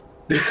confidence.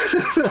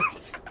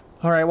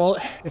 All right, well,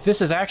 if this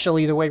is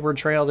actually the Wayward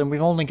Trail, then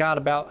we've only got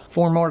about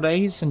 4 more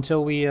days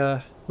until we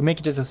make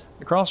it to the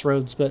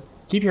crossroads, but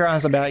keep your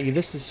eyes about you.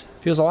 This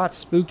feels a lot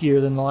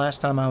spookier than the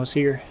last time I was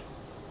here.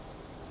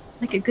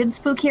 Like a good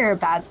spooky or a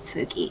bad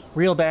spooky?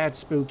 Real bad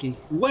spooky.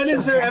 When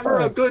is there ever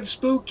a good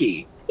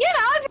spooky? You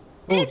know,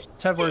 Oh,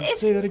 Tedward,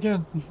 say that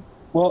again.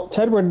 Well,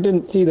 Tedward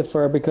didn't see the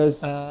fur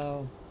because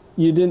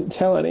you didn't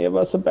tell any of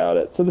us about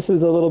it. So this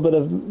is a little bit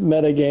of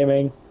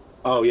metagaming.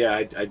 Oh yeah,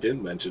 I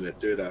didn't mention it,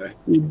 did I?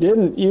 You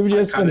didn't. You've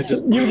just been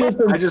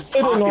I just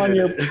sitting on pocketed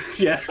your. it.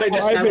 Yeah, I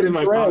just have it in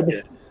my thread.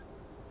 pocket.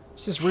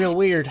 This is real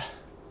weird.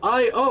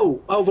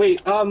 Oh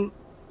wait, I'll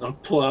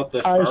pull out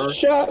the I fur.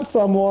 shot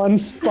someone,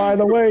 by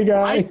the way, I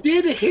guy.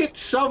 did hit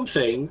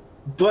something,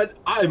 but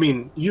I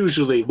mean,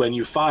 usually when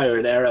you fire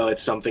an arrow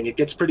at something, it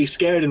gets pretty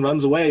scared and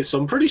runs away, so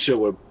I'm pretty sure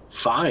we're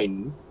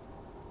fine.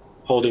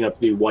 Holding up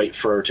the white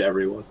fur to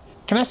everyone.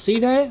 Can I see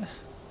that?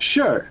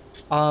 Sure.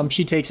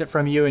 She takes it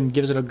from you and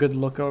gives it a good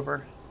look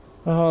over.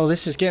 Oh,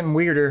 this is getting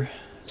weirder.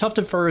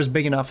 Tufted fur is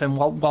big enough, and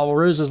while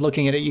Rose is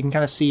looking at it, you can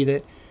kind of see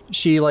that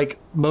she,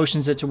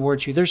 motions it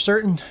towards you. There's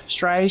certain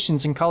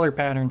striations and color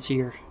patterns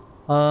here.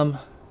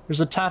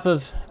 There's a type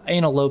of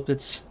antelope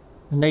that's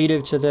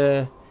native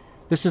to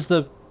this is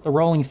the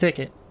rolling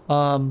thicket.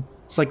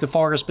 It's like the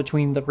forest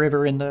between the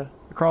river and the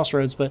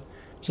crossroads, but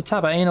there's a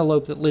type of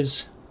antelope that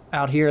lives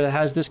out here that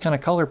has this kind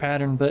of color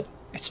pattern, but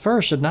its fur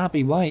should not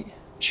be white.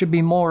 It should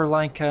be more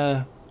like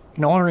an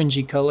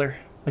orangey color.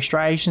 Like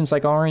striations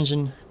like orange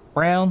and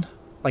brown,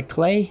 like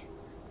clay.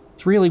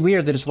 It's really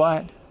weird that it's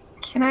white.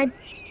 Can I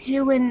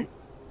do an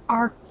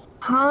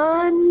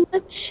Arcana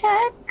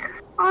check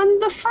on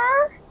the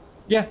fur?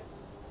 Yeah, Is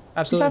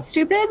absolutely. that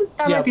stupid?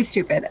 That Yeah. might be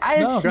stupid. No,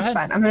 It's go just ahead.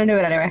 fine. I'm gonna do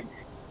it anyway.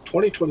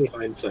 20/20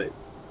 hindsight.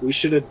 I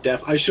should have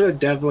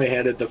definitely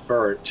handed the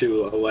fur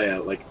to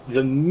Alea,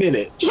 the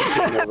minute she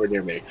came over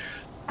near me.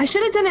 I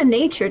should have done a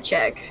nature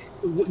check.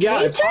 Yeah,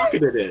 Nature? I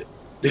pocketed it.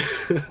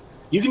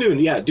 You can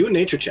do a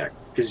nature check,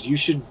 because you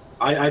should.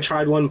 I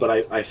tried one, but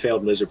I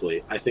failed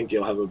miserably. I think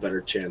you'll have a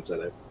better chance at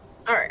it.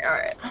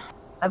 Alright.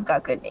 I've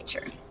got good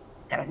nature.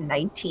 Got a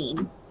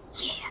 19.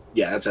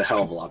 Yeah, that's a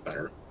hell of a lot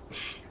better.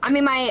 I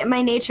mean,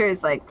 my nature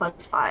is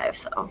 +5,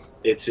 so.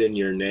 It's in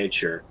your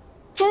nature.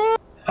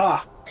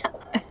 Ha!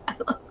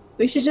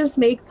 We should just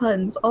make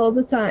puns all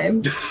the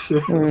time.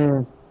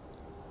 Hmm.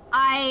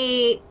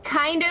 I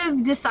kind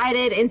of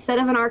decided instead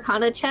of an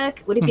Arcana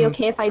check, would it be Mhm.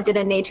 okay if I did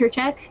a nature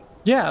check?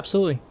 Yeah,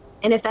 absolutely.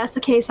 And if that's the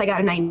case, I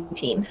got a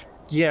 19.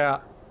 Yeah.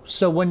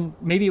 So when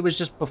maybe it was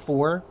just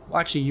before. Well,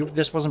 actually,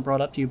 this wasn't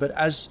brought up to you, but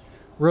as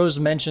Rose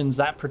mentions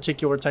that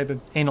particular type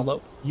of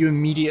antelope, you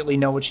immediately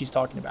know what she's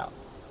talking about.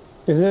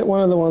 Is it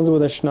one of the ones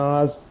with a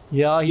schnoz?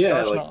 Yeah, he's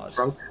Yeah, got like schnoz.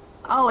 trunk,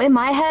 Oh, in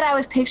my head, I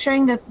was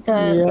picturing the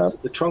Yeah.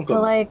 the trunk the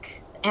of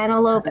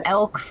antelope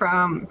elk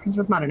from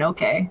Princess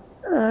Mononoke.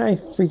 I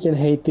freaking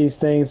hate these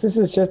things. This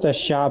is just a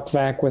shop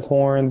vac with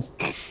horns.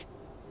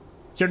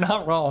 You're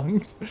not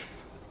wrong.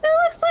 It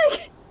looks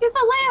like if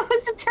Alea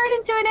was to turn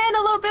into an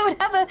antelope, it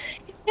would have a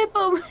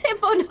hippo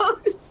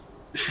nose.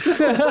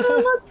 That's what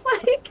it looks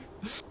like.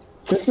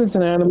 This is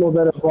an animal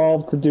that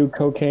evolved to do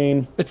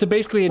cocaine. It's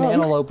basically an Oh.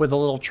 antelope with a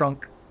little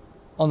trunk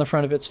on the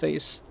front of its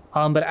face.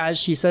 But as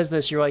she says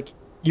this, you're like,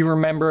 you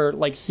remember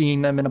like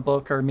seeing them in a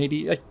book, or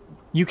maybe like,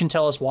 you can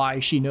tell us why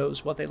she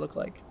knows what they look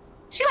like.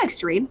 She likes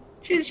to read.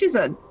 She's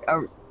a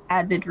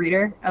avid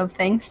reader of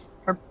things.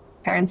 Her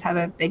parents have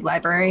a big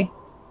library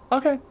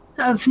Okay.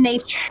 of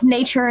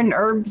nature and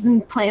herbs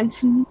and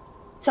plants and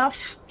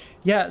stuff.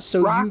 Yeah,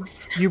 so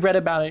Rocks. you read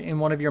about it in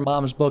one of your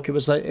mom's book. It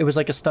was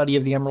like a study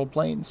of the Emerald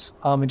Plains,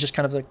 and just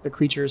kind of like the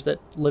creatures that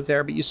live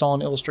there. But you saw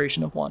an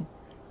illustration of one,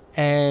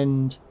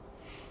 and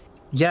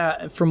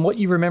yeah, from what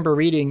you remember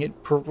reading,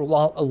 it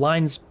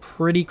aligns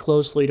pretty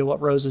closely to what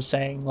Rose is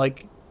saying.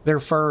 Like their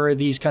fur are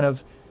these kind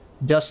of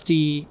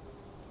dusty,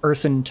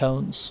 earthen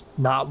tones,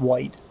 not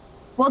white.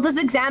 Well, does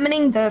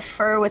examining the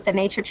fur with the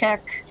nature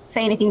check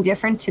say anything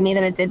different to me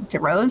than it did to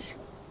Rose?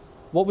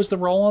 What was the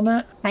roll on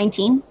that?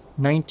 19.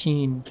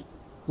 19.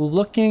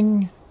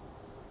 Looking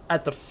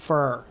at the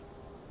fur,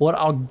 what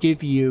I'll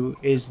give you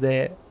is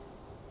that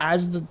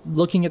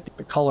looking at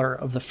the color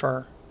of the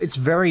fur, it's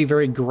very,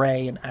 very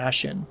gray and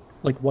ashen,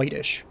 like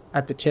whitish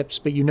at the tips.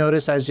 But you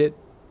notice as it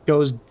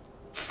goes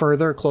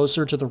further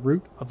closer to the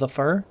root of the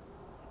fur,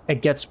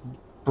 it gets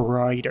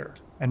brighter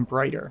and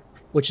brighter,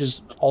 which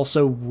is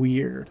also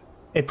weird.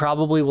 It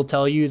probably will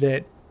tell you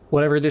that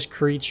whatever this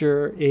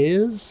creature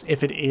is,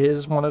 if it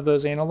is one of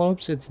those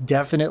antelopes, it's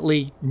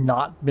definitely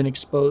not been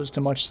exposed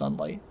to much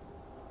sunlight.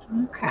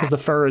 Okay. Because the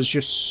fur is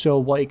just so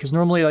white. Because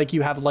normally, like,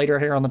 you have lighter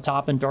hair on the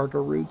top and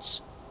darker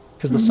roots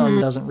because the sun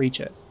doesn't reach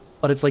it.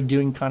 But it's like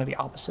doing kind of the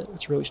opposite.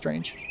 It's really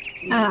strange.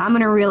 I'm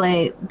going to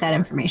relay that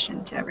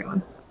information to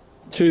everyone.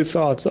 2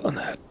 thoughts on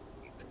that.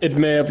 It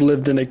may have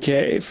lived in a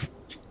cave,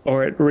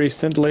 or it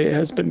recently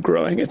has been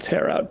growing its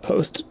hair out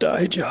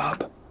post-dye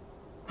job.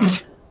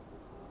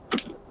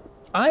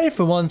 I,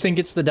 for one, think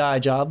it's the dye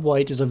job.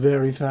 White is a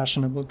very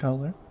fashionable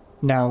color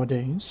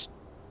nowadays.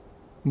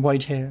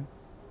 White hair.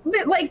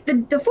 But, like,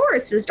 the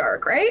forest is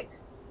dark, right?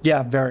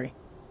 Yeah, very.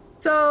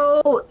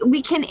 So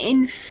we can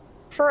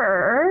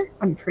infer,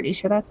 I'm pretty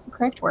sure that's the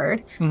correct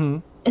word,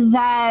 Mm-hmm.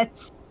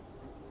 that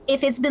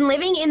if it's been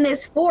living in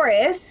this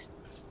forest,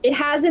 it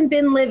hasn't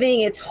been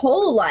living its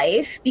whole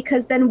life,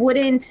 because then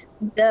wouldn't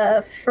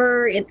the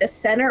fur at the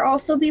center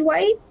also be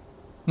white?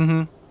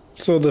 Mm-hmm.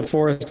 So the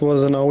forest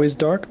wasn't always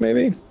dark,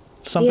 maybe?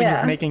 Something Yeah.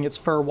 is making its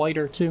fur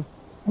whiter, too.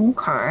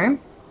 Okay.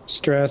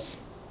 Stress.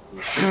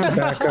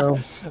 Tobacco.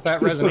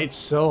 That resonates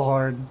so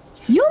hard.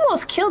 You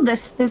almost killed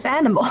this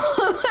animal.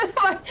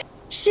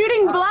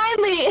 Shooting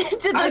blindly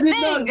into the I thing.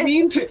 did not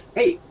mean to.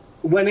 Hey,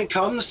 when it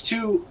comes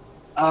to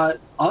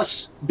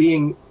us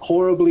being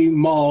horribly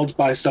mauled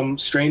by some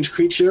strange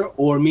creature,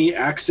 or me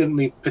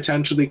accidentally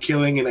potentially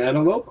killing an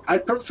antelope,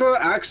 I'd prefer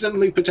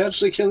accidentally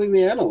potentially killing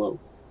the antelope.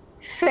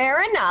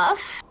 Fair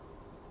enough.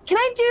 Can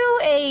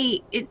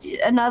I do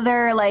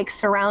another like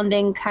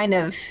surrounding kind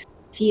of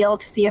feel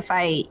to see if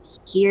I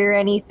hear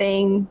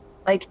anything?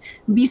 Like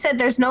you said,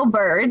 there's no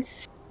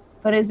birds,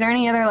 but is there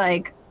any other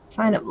like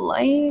sign of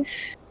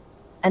life?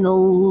 An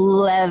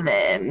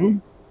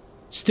 11.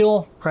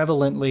 Still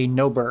prevalently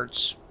no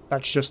birds.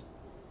 That's just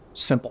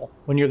simple.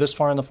 When you're this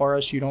far in the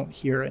forest, you don't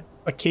hear it.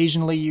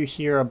 Occasionally you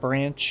hear a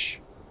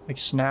branch like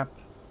snap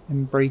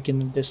and break in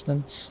the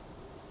distance.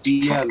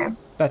 DM,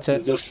 That's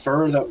it. the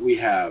fur that we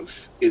have,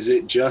 is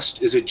it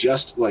just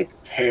like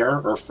hair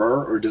or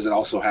fur, or does it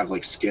also have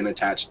like skin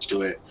attached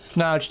to it?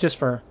 No, it's just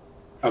fur.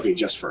 Okay,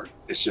 just fur.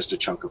 It's just a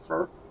chunk of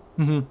fur.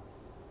 Mm-hmm.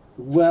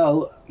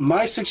 Well,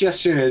 my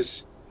suggestion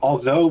is,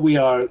 although we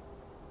are,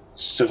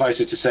 suffice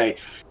it to say,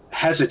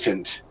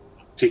 hesitant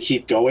to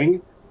keep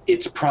going,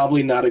 it's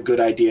probably not a good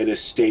idea to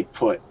stay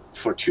put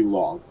for too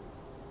long.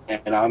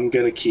 And I'm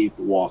gonna keep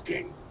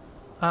walking.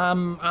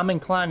 I'm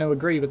inclined to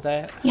agree with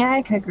that. Yeah,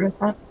 I could agree with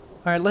that.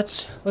 All right,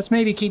 let's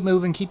maybe keep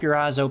moving. Keep your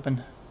eyes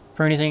open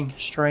for anything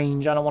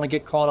strange. I don't want to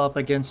get caught up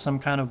against some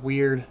kind of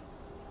weird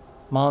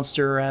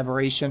monster or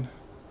aberration.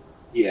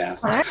 Yeah.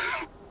 Alright.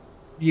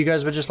 You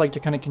guys would just like to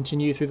kind of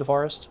continue through the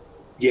forest?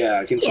 Yeah,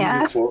 continue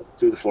Yeah. through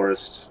the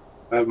forest.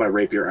 I have my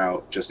rapier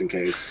out, just in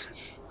case.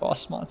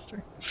 Boss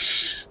monster.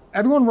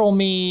 Everyone roll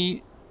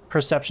me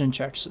perception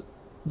checks.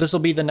 This will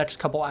be the next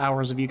couple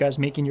hours of you guys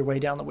making your way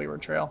down the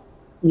Wayward Trail.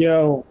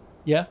 Yo,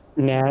 Yeah?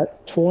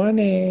 nat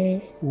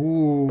 20.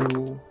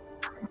 Ooh.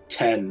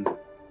 10.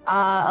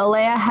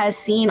 Alea has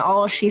seen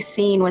all she's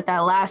seen with that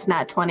last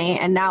nat 20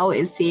 and now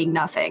is seeing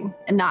nothing.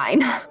 A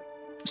 9.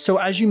 So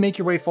as you make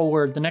your way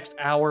forward, the next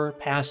hour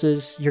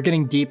passes. You're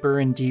getting deeper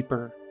and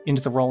deeper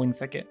into the rolling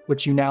thicket,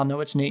 which you now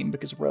know its name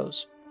because of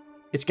Rose.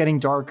 It's getting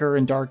darker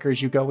and darker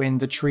as you go in.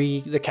 The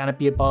tree, the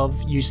canopy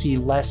above, you see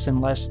less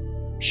and less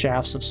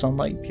shafts of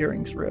sunlight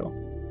peering through.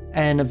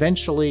 And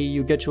eventually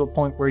you get to a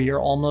point where you're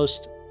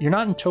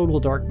not in total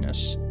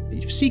darkness.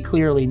 You see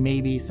clearly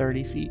maybe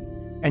 30 feet.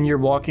 And you're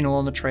walking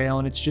along the trail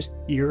and it's just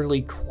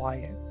eerily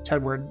quiet.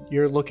 Tedward,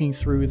 you're looking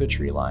through the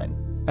tree line.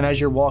 And as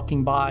you're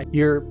walking by,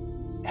 your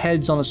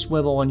head's on a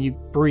swivel and you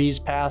breeze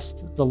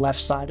past the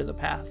left side of the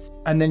path.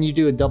 And then you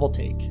do a double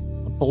take,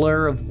 a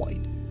blur of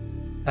white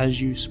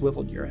as you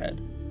swiveled your head.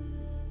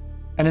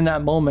 And in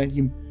that moment,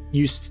 you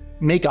you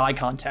make eye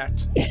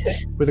contact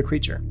with a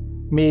creature.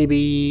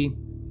 Maybe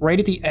right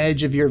at the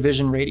edge of your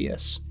vision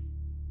radius,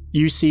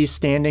 you see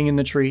standing in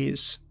the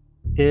trees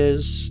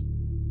is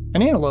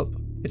an antelope.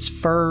 Its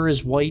fur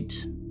is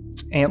white,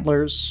 its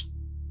antlers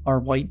are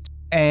white,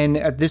 and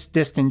at this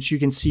distance you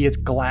can see its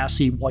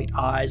glassy white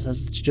eyes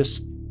as it's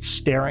just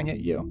staring at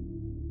you.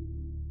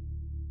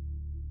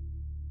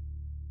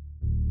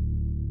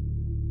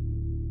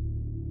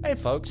 Hey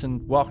folks,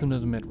 and welcome to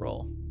the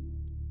mid-roll.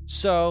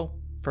 So,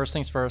 first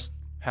things first,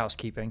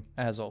 housekeeping,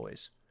 as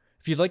always.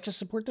 If you'd like to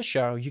support the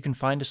show, you can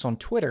find us on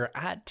Twitter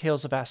at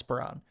Tales of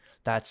Asperon.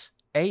 That's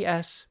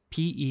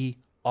ASPERRAN.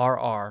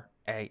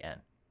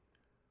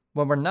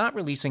 When we're not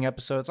releasing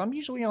episodes, I'm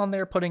usually on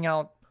there putting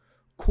out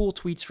cool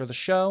tweets for the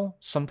show.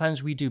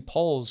 Sometimes we do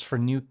polls for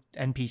new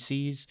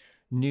NPCs,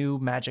 new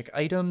magic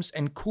items,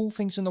 and cool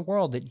things in the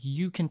world that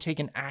you can take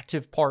an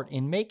active part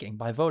in making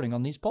by voting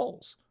on these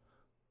polls.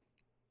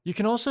 You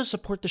can also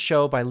support the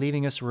show by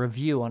leaving us a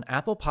review on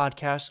Apple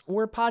Podcasts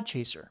or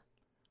Podchaser.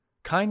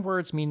 Kind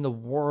words mean the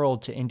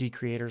world to indie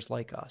creators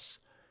like us.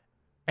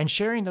 And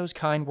sharing those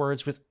kind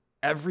words with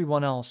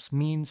everyone else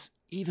means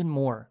even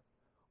more.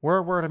 We're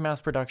a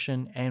word-of-mouth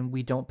production, and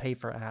we don't pay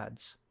for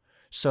ads.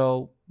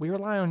 So we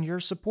rely on your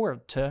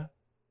support to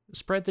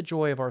spread the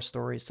joy of our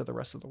stories to the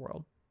rest of the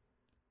world.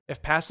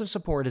 If passive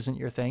support isn't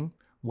your thing,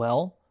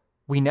 well,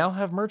 we now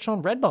have merch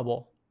on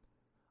Redbubble.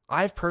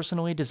 I've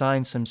personally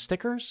designed some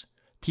stickers,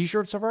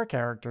 t-shirts of our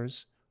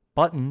characters,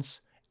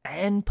 buttons,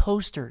 and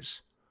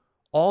posters,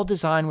 all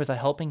designed with a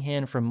helping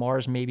hand from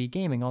Mars Maybe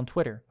Gaming on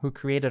Twitter, who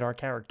created our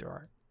character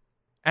art.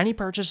 Any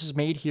purchases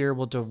made here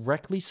will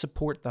directly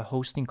support the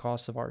hosting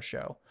costs of our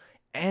show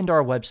and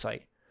our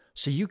website,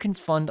 so you can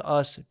fund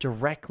us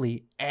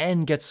directly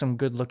and get some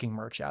good-looking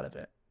merch out of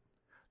it.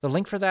 The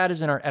link for that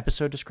is in our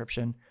episode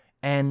description,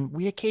 and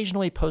we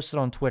occasionally post it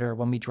on Twitter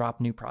when we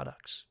drop new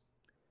products.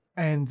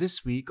 And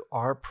this week,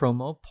 our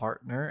promo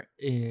partner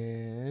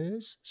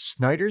is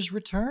Snyder's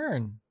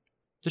Return.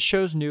 The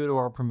show's new to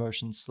our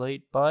promotion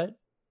slate, but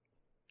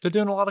they're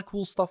doing a lot of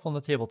cool stuff on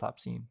the tabletop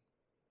scene.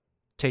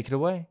 Take it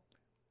away.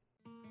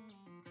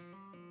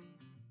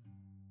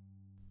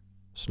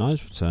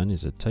 Snyder's Return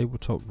is a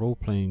tabletop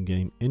role-playing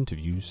game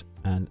interviews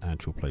and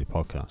actual play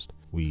podcast.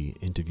 We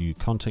interview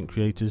content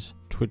creators,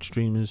 Twitch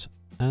streamers,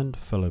 and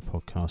fellow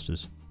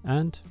podcasters,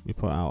 and we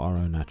put out our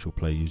own actual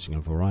play using a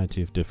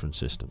variety of different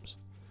systems.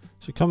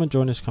 So come and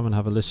join us, come and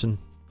have a listen.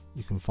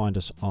 You can find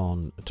us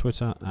on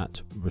Twitter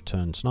at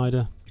Return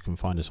Snyder. You can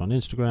find us on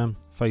Instagram,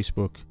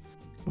 Facebook,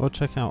 or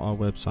check out our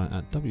website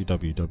at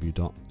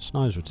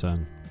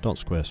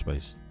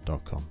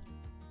www.snydersreturn.squarespace.com.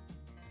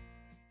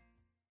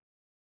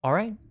 All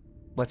right,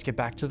 let's get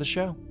back to the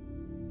show.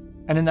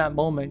 And in that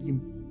moment,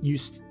 you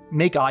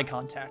make eye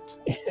contact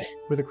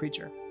with a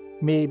creature.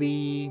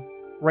 Maybe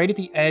right at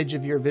the edge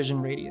of your vision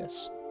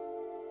radius,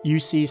 you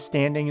see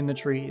standing in the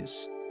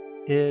trees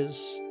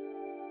is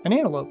an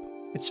antelope.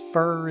 Its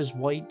fur is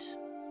white,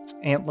 its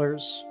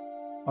antlers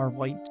are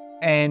white,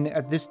 and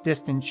at this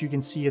distance you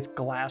can see its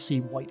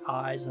glassy white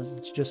eyes as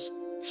it's just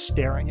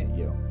staring at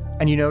you.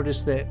 And you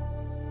notice that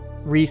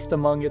wreathed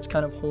among its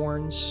kind of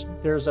horns,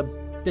 there's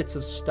bits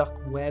of stuck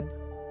web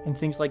and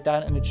things like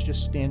that, and it's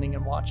just standing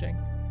and watching.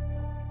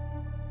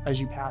 As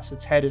you pass,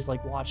 its head is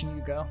like watching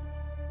you go.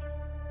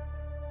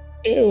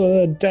 Ew,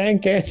 a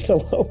dank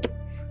antelope.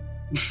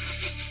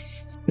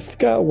 It's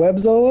got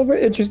webs all over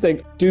it.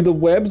 Interesting. Do the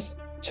webs,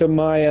 to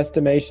my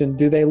estimation,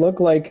 do they look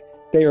like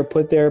they were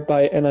put there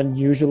by an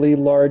unusually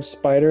large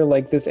spider,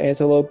 like this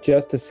antelope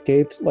just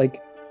escaped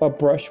like a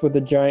brush with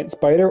a giant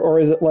spider? Or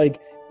is it like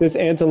this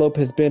antelope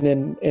has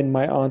been in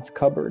my aunt's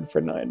cupboard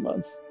for 9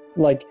 months?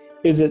 Like,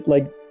 is it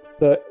like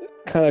the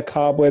kind of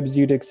cobwebs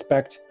you'd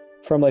expect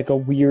from like a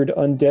weird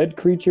undead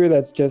creature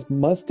that's just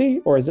musty?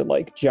 Or is it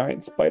like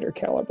giant spider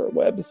caliber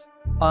webs?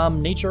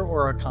 Nature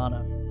or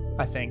Arcana,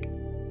 I think,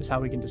 is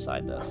how we can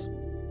decide this.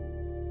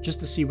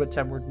 Just to see what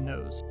Tedward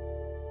knows.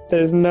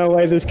 There's no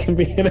way this can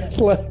be an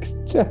athletics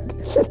check.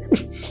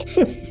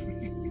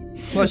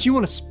 Unless you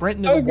want to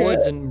sprint into the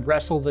woods and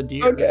wrestle the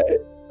deer. Okay,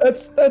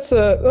 that's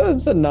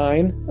a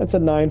 9. That's a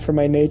 9 for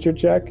my nature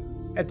check.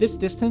 At this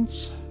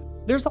distance,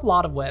 there's a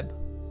lot of web.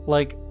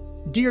 Like,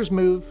 deers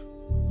move,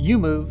 you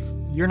move,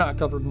 you're not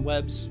covered in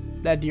webs.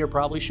 That deer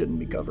probably shouldn't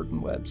be covered in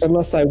webs.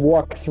 Unless I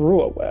walk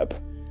through a web.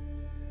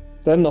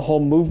 Then the whole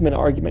movement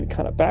argument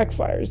kind of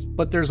backfires.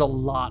 But there's a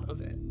lot of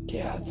it.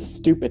 Yeah, it's a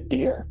stupid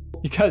deer.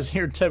 You guys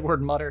hear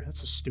Tedward mutter,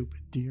 "That's a stupid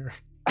deer."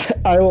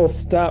 I will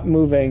stop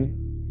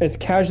moving as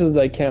casual as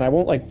I can. I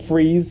won't like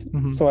freeze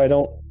so I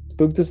don't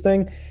spook this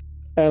thing.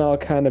 And I'll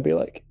kind of be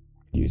like,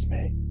 "Excuse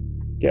me,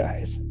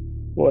 guys,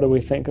 what do we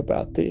think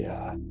about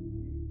the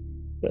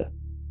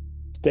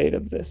state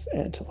of this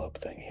antelope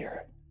thing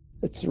here?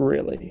 It's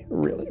really,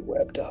 really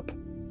webbed up.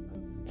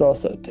 It's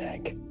also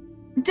dank."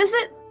 Does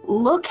it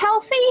look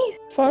healthy?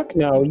 Fuck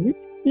no,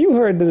 you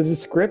heard the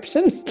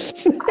description.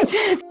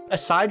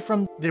 Aside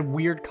from the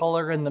weird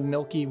color and the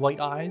milky white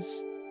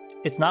eyes,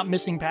 it's not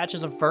missing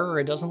patches of fur.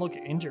 It doesn't look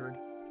injured.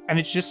 And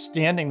it's just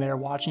standing there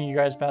watching you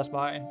guys pass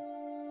by.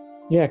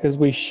 Yeah, because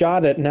we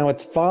shot it. Now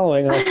it's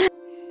following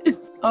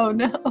us. Oh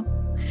no.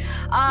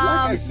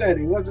 Like I said,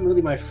 it wasn't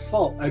really my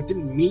fault. I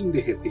didn't mean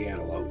to hit the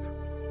antelope.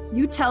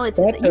 You tell it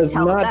to That you does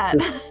tell it not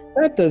that.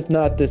 That does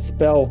not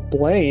dispel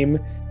blame.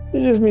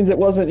 It just means it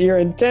wasn't your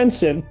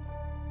intention.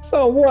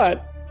 So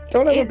what?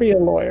 Don't ever be a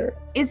lawyer.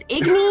 Is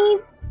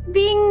Igni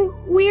being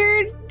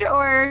weird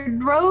or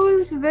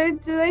Rose?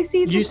 Did I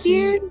see the You see,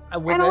 beard?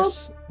 with antelope?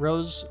 this,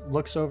 Rose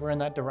looks over in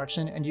that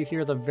direction, and you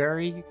hear the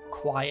very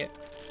quiet,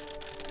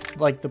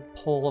 like the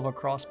pull of a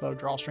crossbow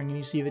drawstring, and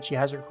you see that she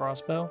has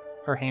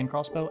her hand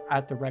crossbow,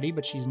 at the ready,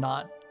 but she's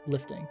not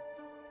lifting.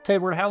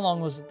 Tedward, how long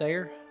was it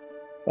there?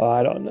 Oh,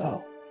 I don't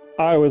know.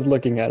 I was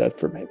looking at it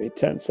for maybe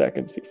 10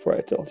 seconds before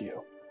I told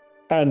you.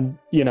 And,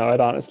 it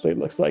honestly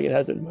looks like it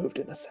hasn't moved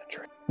in a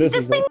century. Did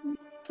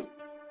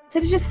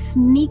it just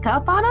sneak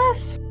up on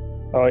us?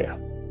 Oh, yeah.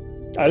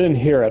 I didn't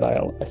hear it.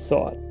 I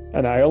saw it.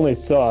 And I only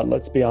saw it,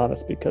 let's be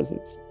honest, because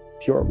it's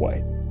pure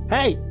white.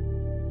 Hey,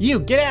 you,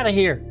 get out of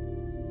here.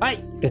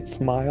 Hey. It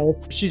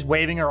smiles. She's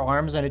waving her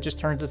arms, and it just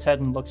turns its head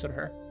and looks at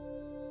her.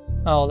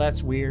 Oh,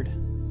 that's weird.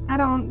 I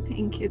don't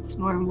think it's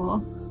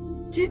normal.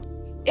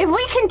 If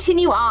we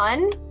continue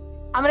on,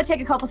 I'm gonna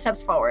take a couple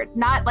steps forward.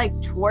 Not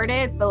like toward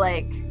it, but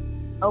like,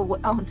 oh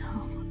no.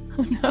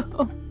 Oh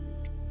no.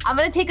 I'm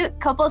gonna take a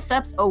couple of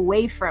steps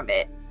away from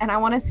it, and I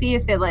want to see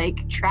if it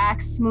like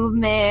tracks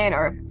movement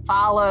or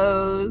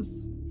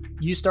follows.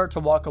 You start to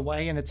walk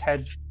away, and its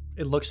head,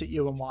 it looks at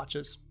you and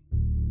watches.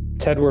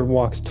 Tedward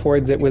walks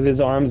towards it with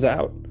his arms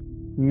out,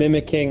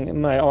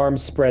 mimicking my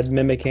arms spread,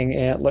 mimicking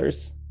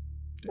antlers.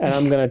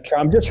 And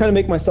I'm just trying to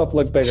make myself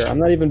look bigger. I'm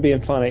not even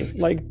being funny.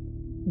 Like,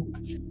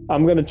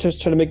 I'm gonna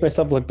just try to make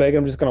myself look big.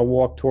 I'm just gonna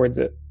walk towards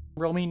it.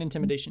 Roll me an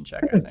intimidation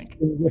check, I think.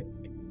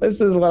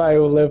 This is what I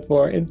will live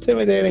for.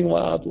 Intimidating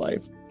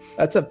wildlife.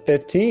 That's a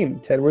 15.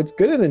 Tedward's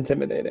good at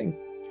intimidating.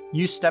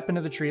 You step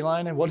into the tree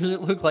line, and what does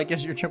it look like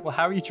as you're triple?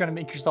 How are you trying to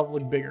make yourself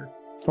look bigger?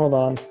 Hold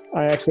on.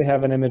 I actually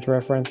have an image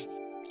reference.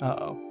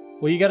 Uh-oh.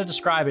 Well, you got to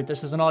describe it.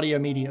 This is an audio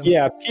medium.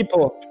 Yeah,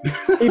 people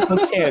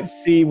can't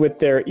see with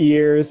their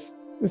ears.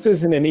 This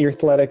isn't an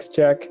earthletics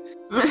check.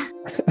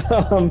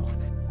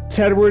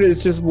 Tedward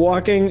is just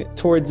walking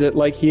towards it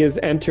like he has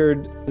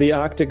entered the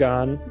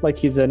octagon, like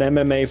he's an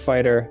MMA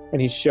fighter, and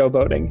he's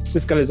showboating. He's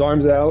just got his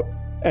arms out,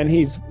 and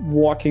he's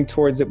walking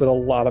towards it with a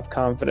lot of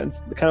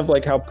confidence. Kind of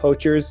like how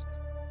poachers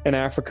in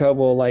Africa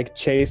will like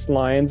chase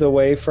lions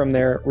away from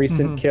their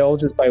recent kill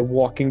just by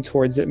walking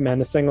towards it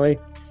menacingly.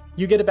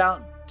 You get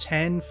about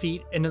 10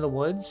 feet into the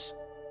woods,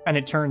 and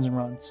it turns and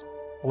runs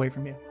away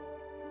from you.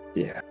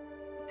 Yeah.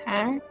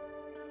 Okay.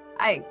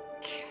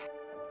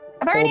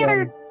 Are there any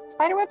other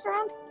spiderwebs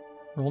around?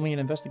 Roll me an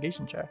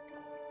investigation check.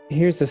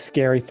 Here's a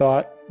scary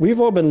thought. We've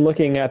all been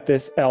looking at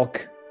this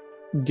elk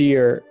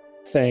deer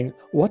thing.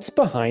 What's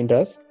behind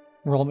us?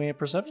 Roll me a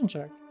perception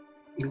check.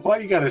 Why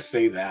you gotta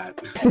say that?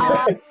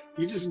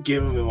 You just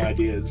give him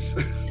ideas.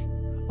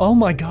 Oh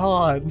my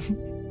god.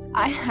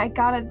 I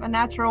got a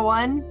natural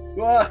one,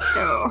 What?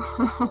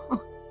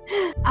 so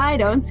I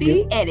don't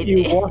see anything.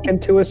 You walk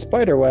into a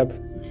spider web.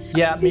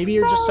 Yeah, maybe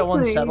you're just so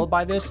Exactly. unsettled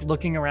by this.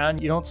 Looking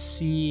around, you don't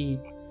see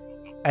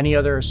any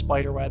other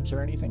spider webs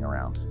or anything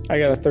around. I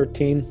got a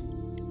 13.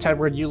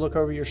 Tedward, you look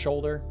over your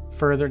shoulder,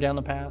 further down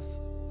the path.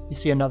 You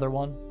see another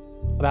one,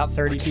 about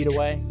 30 feet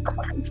away.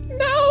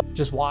 No.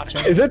 Just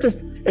watching. Is it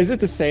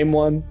the same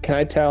one? Can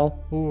I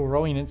tell? Ooh,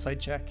 rolling an insight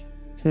check.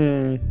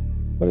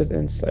 What is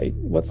insight?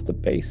 What's the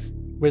base?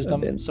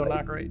 Wisdom, Of so insight.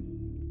 not great.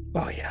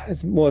 Oh yeah,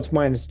 it's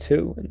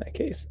 -2 in that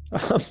case.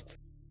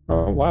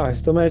 Oh wow, I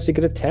still managed to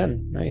get a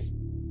 10. Nice.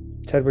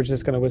 Tedward's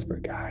just gonna whisper,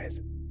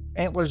 guys.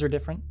 Antlers are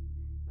different.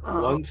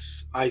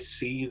 Once I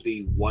see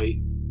the white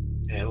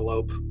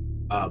antelope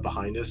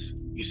behind us,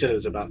 you said it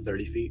was about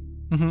 30 feet.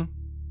 Mm-hmm.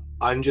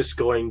 I'm just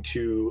going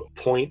to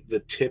point the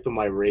tip of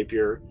my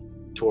rapier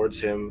towards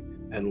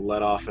him and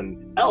let off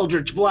an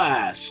Eldritch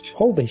Blast.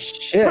 Holy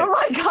shit. Oh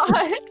my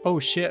god! Oh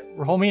shit,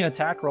 roll me an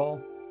attack roll.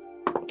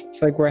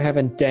 It's like we're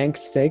having dank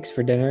steaks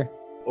for dinner.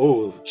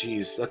 Oh,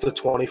 geez, that's a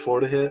 24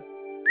 to hit.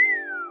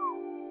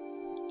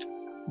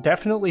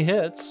 Definitely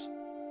hits.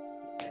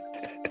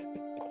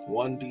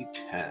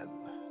 1d10.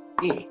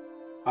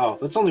 Oh,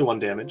 that's only 1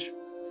 damage.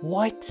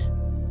 What?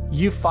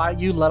 You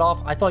let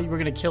off. I thought you were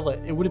gonna kill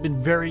it. It would have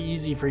been very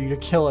easy for you to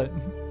kill it,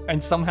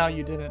 and somehow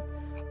you didn't.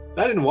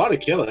 I didn't want to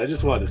kill it. I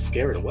just wanted to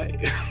scare it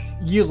away.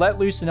 You let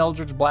loose an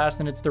Eldritch Blast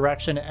in its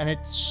direction, and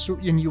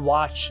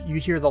you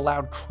hear the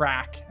loud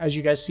crack as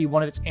you guys see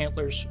one of its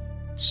antlers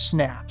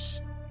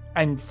snaps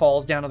and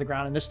falls down to the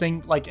ground. And this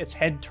thing, like, its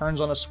head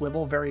turns on a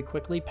swivel very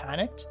quickly,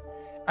 panicked,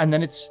 and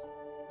then its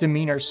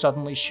demeanor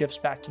suddenly shifts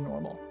back to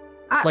normal,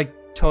 like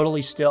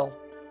totally still,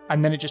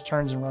 and then it just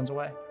turns and runs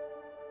away.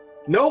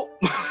 No,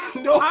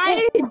 no.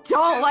 I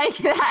don't like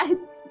that.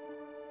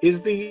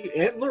 Is the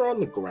antler on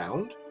the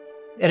ground?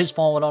 It has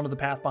fallen onto the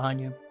path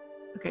behind you.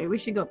 Okay, we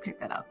should go pick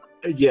that up.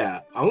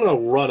 Yeah, I'm gonna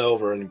run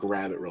over and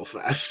grab it real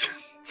fast.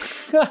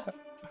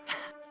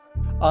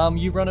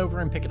 You run over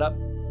and pick it up.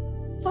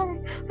 Sorry.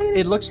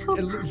 It looks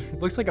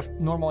like a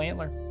normal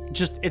antler.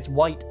 Just it's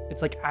white.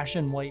 It's like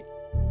ashen white.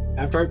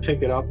 After I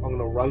pick it up, I'm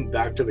gonna run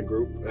back to the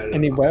group. And,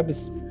 Any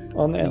webs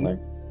on the antler?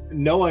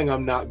 knowing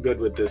I'm not good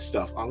with this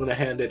stuff, I'm gonna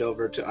hand it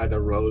over to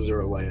either Rose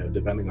or Alea,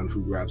 depending on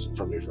who grabs it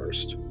from me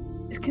first.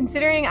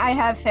 Considering I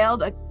have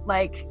failed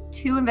like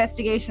 2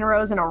 investigation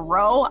rows in a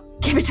row,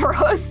 give it to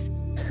Rose.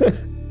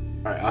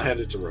 Alright, I'll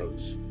hand it to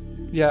Rose.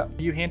 Yeah,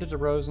 you hand it to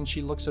Rose and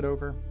she looks it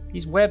over.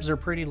 These webs are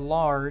pretty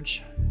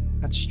large.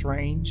 That's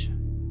strange.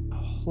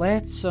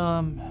 Let's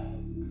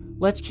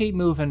keep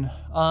moving.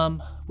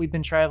 We've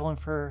been traveling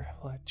for,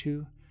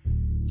 2-3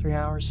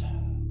 hours?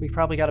 We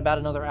probably got about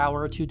another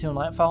hour or two till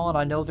nightfall, and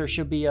I know there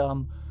should be a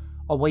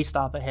way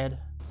stop ahead.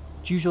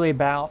 It's usually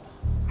about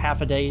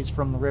half a day's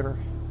from the river.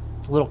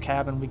 It's a little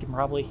cabin we can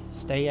probably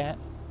stay at.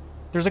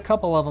 There's a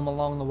couple of them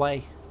along the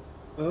way.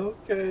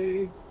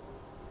 Okay.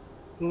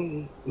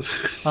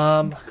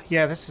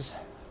 Yeah, it's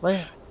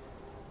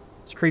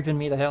creeping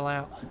me the hell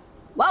out.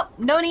 Well,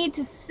 no need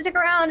to stick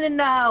around and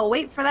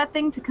wait for that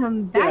thing to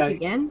come back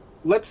again.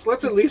 Let's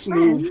at least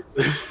move.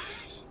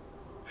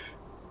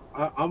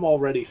 I'm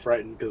already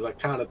frightened because I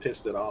kind of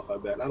pissed it off, I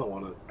bet. I don't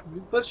want to...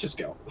 Let's just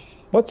go.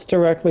 What's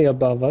directly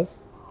above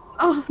us?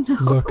 Oh, no.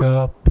 Look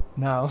up.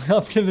 No,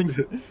 I'm kidding.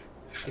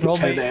 Roll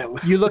me. 10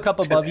 antlers. You look up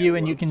above 10 you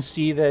and you can antlers.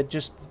 see the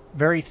just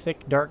very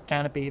thick, dark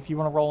canopy. If you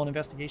want to roll an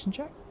investigation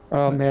check.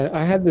 Oh man,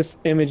 I had this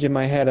image in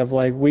my head of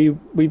like we've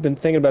been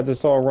thinking about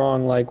this all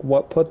wrong. Like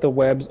what put the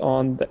webs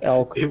on the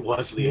elk? It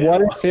was the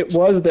What antelope. if it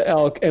was the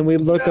elk and we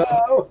look up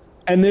No!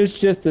 and there's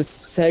just a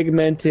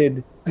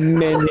segmented,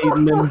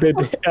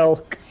 many-limbed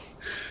elk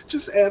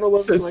Just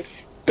antelopes like...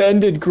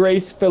 suspended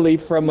gracefully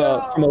from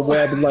a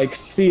web like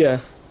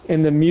Sia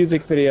in the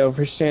music video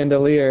for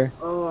Chandelier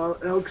Oh,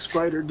 elk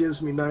spider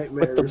gives me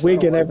nightmares. with the wig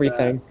I don't and like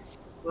everything. that.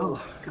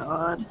 Oh,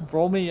 God.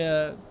 Roll me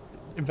a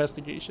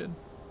investigation.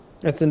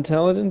 That's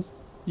intelligence.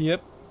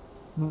 Yep.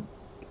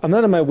 I'm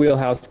not in my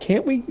wheelhouse.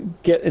 Can't we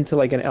get into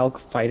like an elk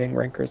fighting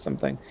rink or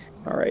something?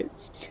 All right.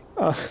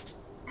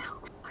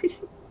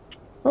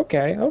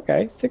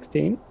 Okay.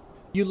 16.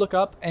 You look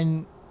up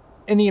and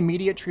in the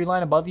immediate tree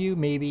line above you,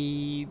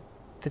 maybe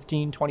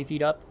 15, 20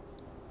 feet up,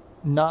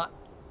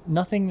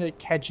 nothing that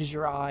catches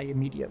your eye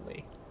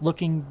immediately.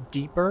 Looking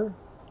deeper,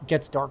 it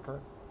gets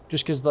darker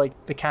just because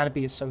like the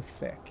canopy is so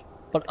thick.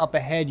 But up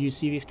ahead, you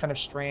see these kind of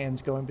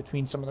strands going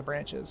between some of the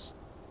branches.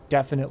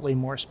 Definitely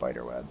more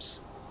spider webs.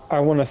 I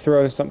want to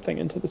throw something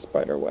into the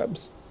spider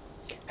webs.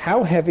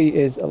 How heavy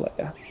is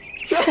Alea?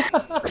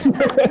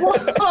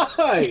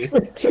 Why?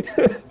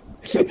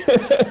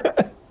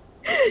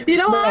 You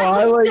know what?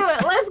 I Let's like- do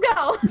it. Let's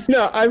go.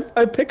 No,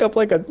 I pick up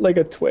like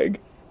a twig,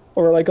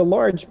 or like a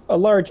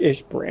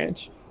large-ish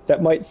branch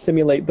that might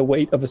simulate the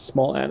weight of a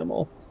small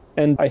animal,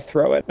 and I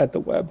throw it at the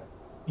web.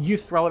 You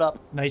throw it up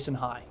nice and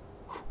high.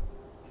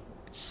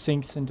 It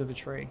sinks into the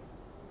tree.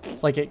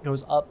 Like it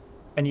goes up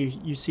and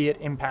you see it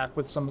impact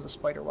with some of the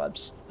spider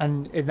webs.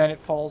 And then it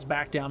falls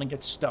back down and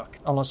gets stuck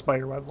on a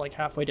spider web like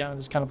halfway down and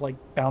is kind of like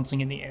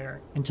bouncing in the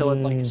air until it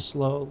like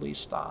slowly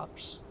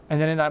stops. And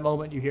then in that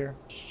moment you hear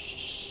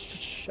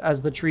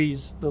as the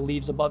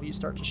leaves above you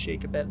start to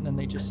shake a bit and then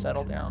they just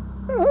settle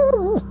down.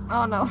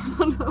 Oh, no.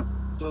 Oh, no.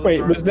 Those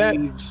Wait, are was that?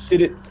 leaves.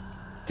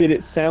 Did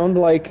it sound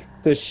like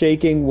the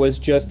shaking was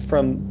just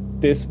from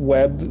this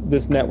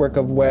network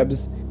of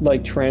webs,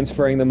 like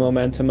transferring the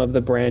momentum of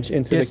the branch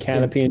into Distant. the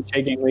canopy and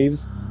shaking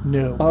leaves?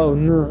 No. Oh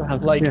no!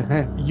 Like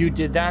you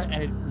did that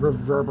and it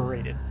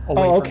reverberated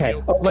away Oh, from okay,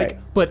 you. okay. Like,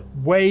 but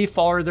way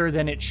farther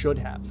than it should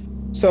have.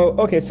 So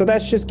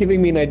that's just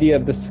giving me an idea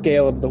of the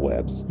scale of the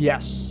webs.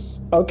 Yes.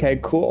 Okay,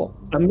 cool.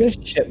 I'm gonna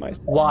shit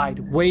myself. Wide.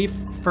 Way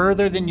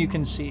further than you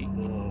can see.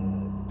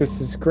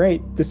 This is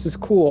great. This is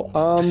cool.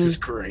 This is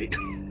great.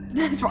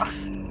 That's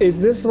wrong.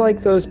 Is this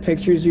like those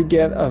pictures you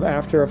get of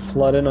after a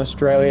flood in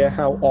Australia,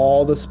 how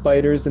all the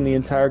spiders in the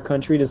entire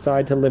country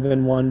decide to live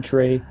in one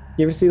tree?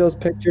 You ever see those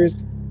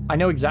pictures? I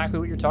know exactly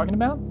what you're talking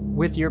about.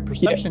 With your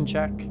perception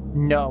check,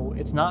 no,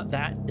 it's not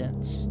that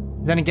dense.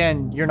 Then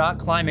again, you're not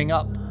climbing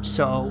up,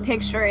 so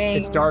Picturing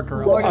it's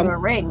darker. Lord up. of the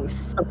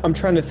Rings. I'm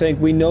trying to think.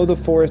 We know the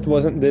forest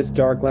wasn't this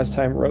dark last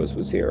time Rose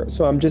was here,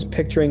 so I'm just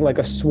picturing like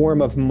a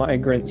swarm of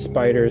migrant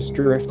spiders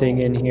drifting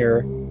in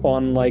here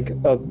on like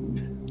a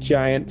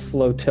giant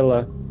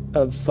flotilla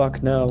of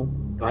fuck no.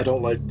 I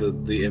don't like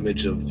the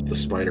image of the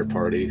spider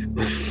party.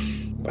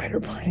 Spider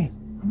party.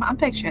 I'm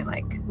picturing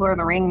like Lord of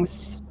the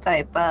Rings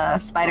type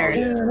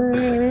spiders.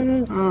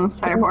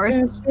 Spider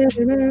forest.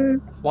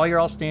 While you're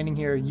all standing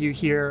here, you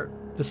hear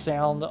the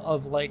sound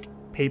of like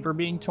paper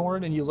being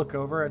torn, and you look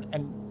over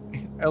and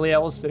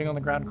Eliel is sitting on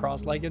the ground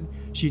cross-legged.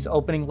 She's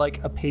opening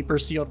like a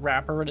paper-sealed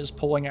wrapper and is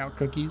pulling out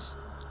cookies,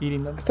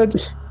 eating them. I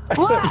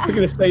thought you were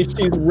gonna say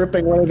she's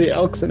ripping one of the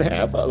elks in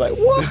half. I was like,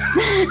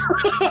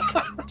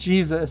 what?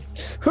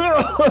 Jesus.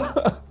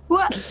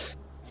 What?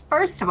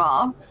 First of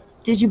all,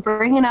 did you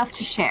bring enough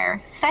to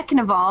share? Second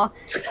of all,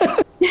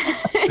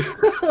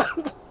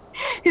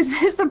 is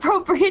this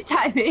appropriate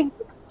timing?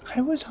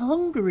 I was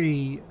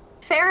hungry.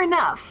 Fair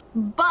enough,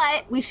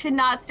 but we should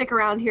not stick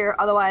around here.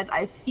 Otherwise,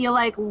 I feel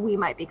like we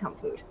might become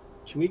food.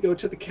 Can we go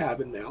to the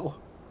cabin now?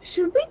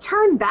 Should we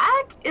turn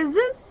back? Is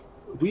this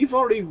we've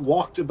already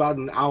walked about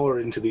an hour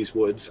into these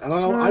woods, and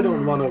I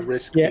don't want to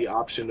risk the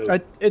option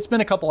of... It's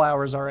been a couple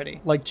hours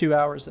already, like 2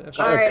 hours-ish.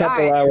 All A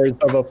couple hours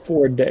of a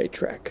 4-day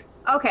trek.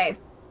 Okay.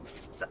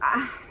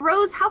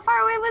 Rose, how far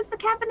away was the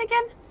cabin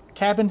again?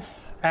 Cabin,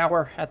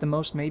 hour at the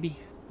most, maybe.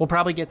 We'll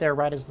probably get there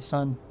right as the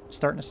sun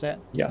starting to set.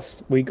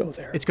 Yes, we go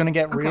there. It's going to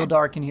get real Okay.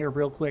 dark in here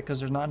real quick because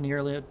there's not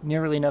nearly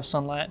enough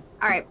sunlight.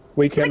 All right.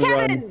 We To the can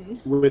run.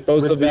 cabin! With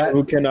Those of that, you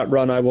who cannot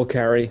run, I will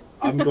carry.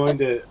 I'm going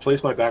to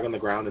place my bag on the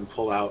ground and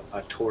pull out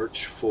a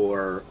torch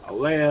for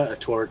Alea, a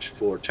torch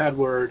for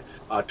Tedward,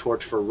 a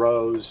torch for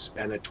Rose,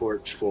 and a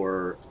torch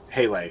for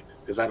Haley,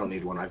 because I don't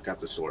need one. I've got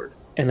the sword.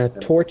 And a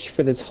torch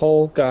for this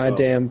whole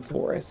goddamn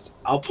forest.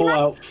 I'll pull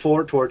out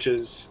 4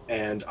 torches,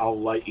 and I'll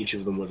light each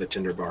of them with a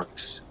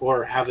tinderbox,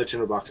 or have the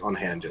tinderbox on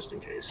hand just in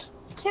case.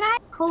 Can I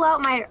pull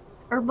out my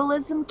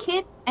herbalism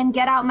kit and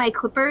get out my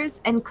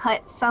clippers and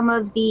cut some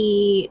of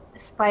the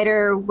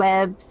spider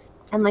webs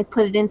and like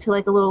put it into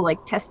like a little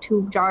like test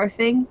tube jar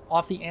thing?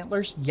 Off the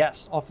antlers,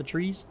 yes. Off the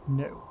trees,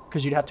 no.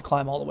 Because you'd have to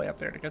climb all the way up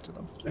there to get to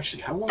them.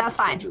 Actually, how long? That's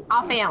fine.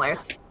 Off the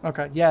antlers.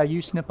 Okay, yeah, you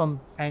snip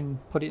them and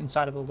put it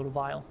inside of a little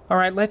vial. All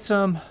right, let's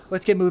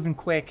get moving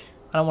quick.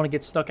 I don't want to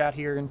get stuck out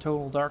here in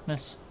total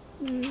darkness.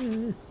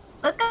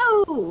 Let's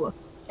go.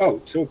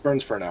 Oh, so it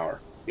burns for an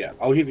hour. Yeah,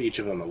 I'll give each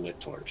of them a lit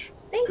torch,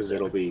 Thank because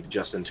it'll be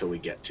just until we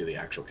get to the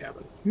actual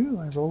cabin. Ooh,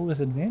 I roll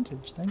with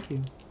advantage. Thank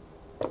you.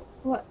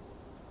 What?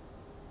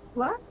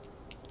 What?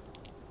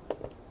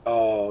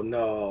 Oh,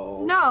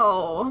 no.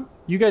 No.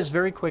 You guys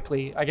very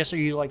quickly, I guess, are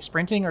you like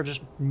sprinting or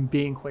just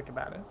being quick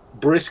about it?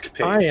 Brisk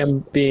pace. I am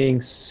being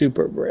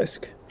super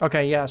brisk.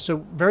 Okay, yeah, so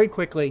very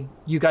quickly,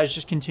 you guys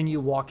just continue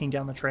walking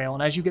down the trail,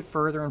 and as you get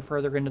further and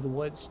further into the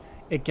woods,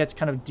 it gets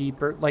kind of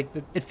deeper. Like,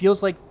 it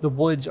feels like the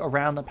woods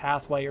around the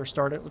pathway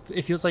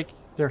it feels like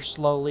they're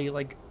slowly,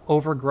 like,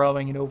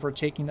 overgrowing and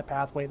overtaking the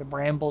pathway. The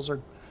brambles are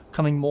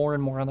coming more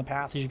and more on the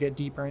path as you get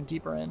deeper and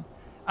deeper in.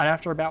 And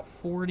after about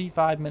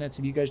 45 minutes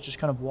of you guys just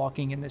kind of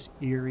walking in this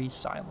eerie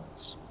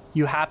silence,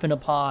 you happen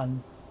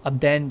upon a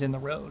bend in the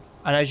road.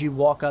 And as you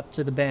walk up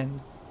to the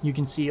bend, you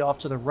can see off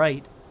to the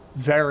right,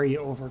 very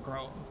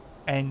overgrown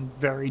and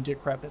very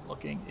decrepit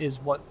looking, is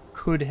what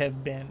could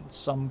have been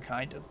some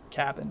kind of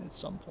cabin at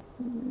some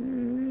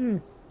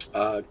point.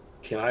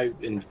 Can I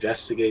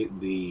investigate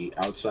the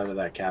outside of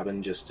that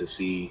cabin just to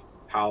see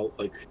how,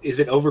 like, is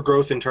it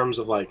overgrowth in terms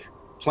of, like,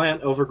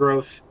 plant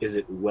overgrowth? Is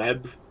it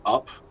web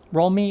up?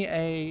 Roll me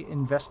a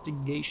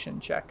investigation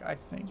check, I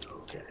think.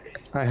 Okay.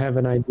 I have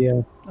an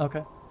idea.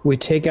 Okay. We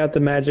take out the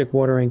magic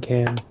watering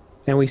can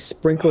and we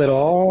sprinkle it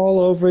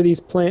all over these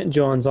plant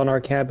johns on our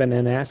cabin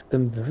and ask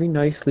them very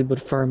nicely but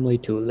firmly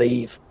to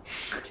leave.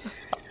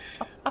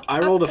 I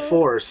rolled a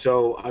 4,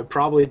 so I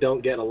probably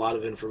don't get a lot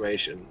of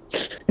information.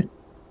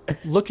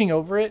 Looking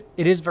over it,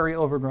 it is very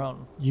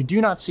overgrown. You do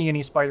not see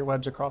any spider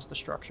webs across the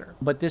structure,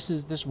 but this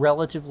is this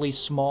relatively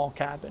small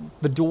cabin.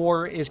 The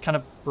door is kind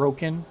of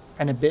broken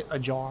and a bit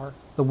ajar.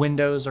 The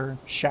windows are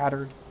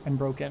shattered and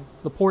broken.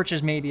 The porch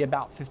is maybe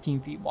about 15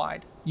 feet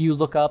wide. You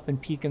look up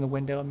and peek in the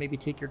window and maybe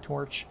take your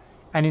torch,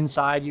 and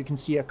inside you can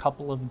see a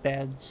couple of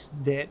beds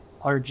that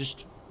are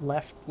just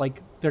left,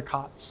 like they're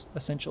cots,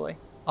 essentially,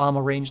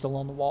 arranged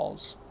along the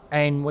walls.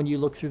 And when you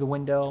look through the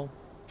window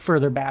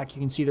further back, you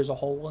can see there's a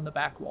hole in the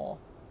back wall.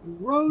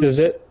 Rose, Does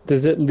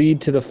it lead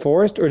to the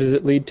forest or does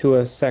it lead to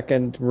a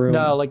second room?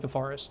 No, like the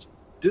forest.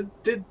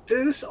 did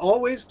this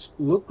always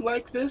look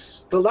like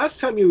this? The last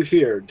time you were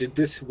here, did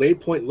this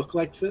waypoint look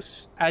like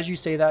this? As you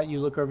say that, you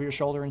look over your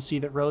shoulder and see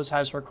that Rose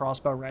has her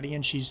crossbow ready,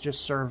 and she's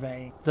just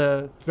surveying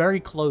the very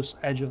close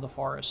edge of the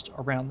forest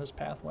around this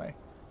pathway.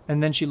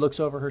 And then she looks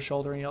over her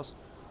shoulder and yells,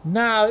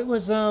 "No, it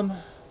was,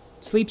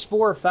 sleeps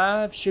 4 or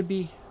 5, should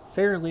be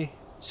fairly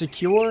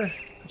secure."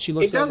 She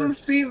looks It doesn't over.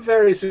 seem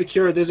very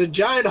secure. There's a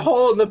giant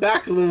hole in the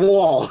back of the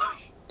wall.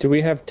 Do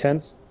we have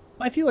tents?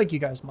 I feel like you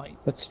guys might.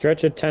 Let's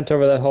stretch a tent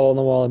over that hole in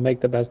the wall and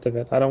make the best of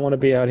it. I don't want to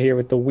be out here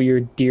with the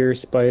weird deer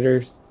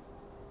spiders.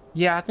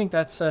 Yeah, I think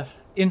that's,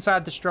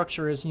 inside the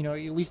structure is, at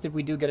least if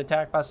we do get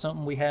attacked by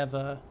something, we have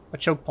a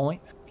choke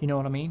point, if you know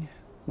what I mean.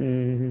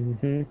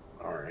 Mm-hmm.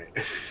 All right.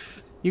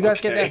 You guys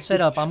get Okay. that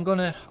set up. I'm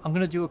gonna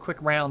do a quick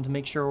round to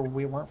make sure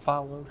we weren't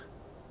followed.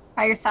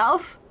 By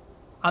yourself?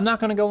 I'm not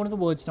gonna go into the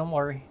woods, don't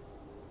worry.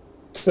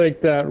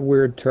 Take that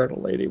weird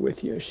turtle lady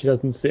with you. She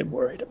doesn't seem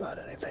worried about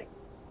anything.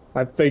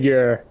 I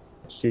figure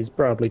she's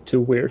probably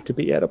too weird to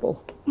be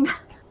edible.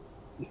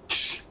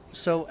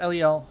 So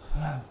Eliel,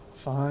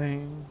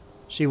 fine.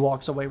 She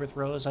walks away with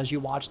Rose as you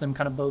watch them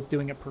kind of both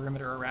doing a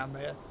perimeter around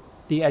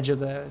the edge of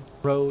the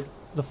road,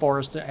 the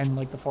forest, and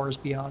like the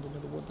forest beyond into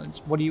the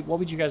woodlands. What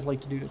would you guys like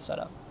to do to set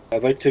up?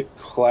 I'd like to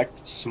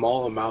collect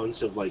small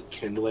amounts of like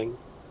kindling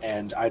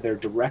and either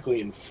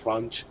directly in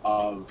front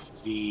of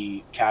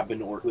the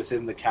cabin or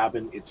within the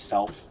cabin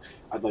itself.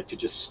 I'd like to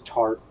just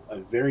start a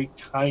very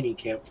tiny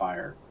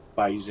campfire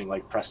by using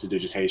like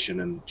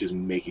prestidigitation and just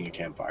making a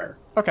campfire.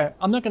 Okay,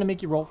 I'm not gonna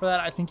make you roll for that.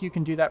 I think you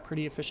can do that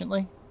pretty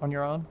efficiently on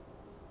your own.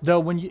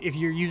 Though if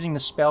you're using the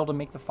spell to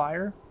make the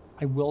fire,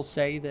 I will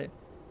say that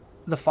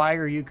the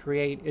fire you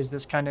create is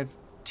this kind of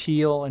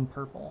teal and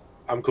purple.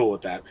 I'm cool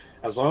with that.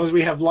 As long as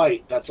we have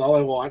light, that's all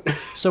I want.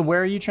 So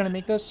where are you trying to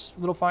make this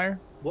little fire?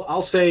 Well,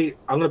 I'll say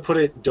I'm going to put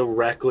it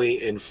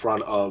directly in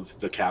front of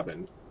the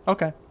cabin.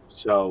 Okay.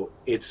 So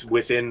it's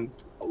within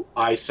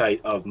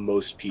eyesight of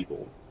most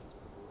people.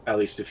 At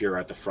least if you're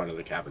at the front of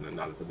the cabin and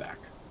not at the back.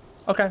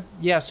 Okay.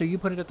 Yeah, so you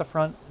put it at the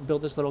front,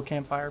 build this little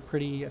campfire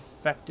pretty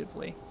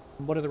effectively.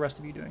 What are the rest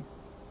of you doing?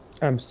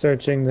 I'm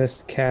searching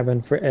this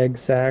cabin for egg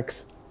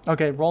sacs.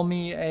 Okay, roll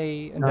me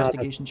a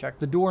investigation check.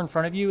 The door in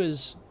front of you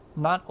is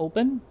not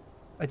open.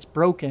 It's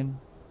broken.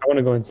 I want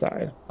to go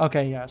inside.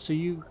 Okay, yeah. So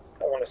you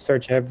I want to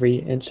search every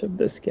inch of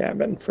this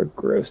cabin for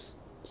gross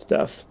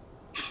stuff.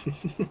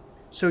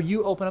 So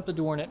you open up the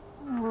door and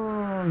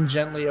it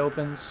gently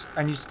opens,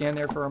 and you stand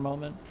there for a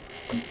moment.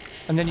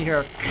 And then you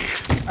hear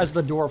as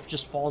the door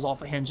just falls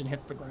off a hinge and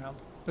hits the ground.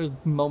 There's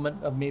a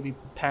moment of maybe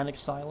panic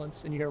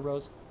silence, and you hear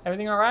Rose,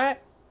 "Everything all right?"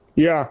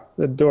 Yeah,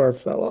 the door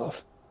fell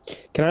off.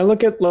 Can I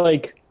look at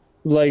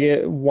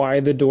why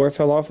the door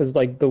fell off? Is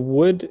like the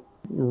wood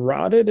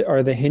rotted?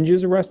 Are the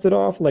hinges rusted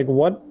off? Like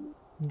what?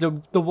 The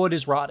wood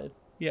is rotted.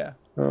 Yeah.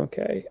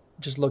 Okay.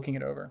 Just looking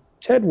it over.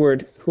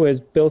 Tedward, who has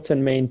built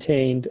and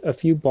maintained a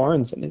few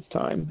barns in his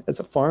time as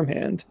a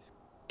farmhand,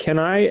 can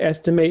I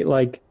estimate,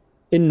 like,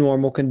 in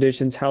normal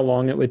conditions, how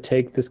long it would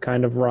take this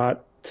kind of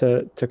rot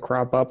to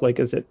crop up? Like,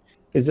 is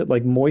it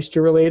like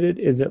moisture related?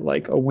 Is it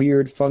like a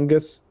weird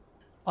fungus?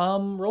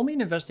 Roll me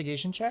an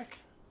investigation check,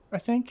 I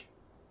think.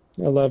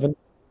 11.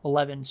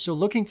 11. So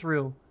looking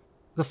through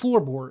the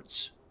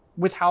floorboards,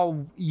 with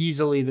how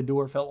easily the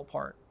door fell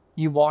apart,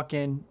 you walk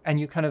in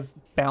and you kind of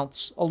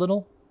bounce a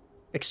little,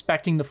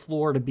 expecting the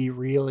floor to be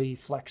really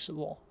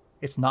flexible.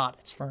 It's not,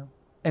 it's firm.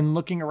 And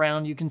looking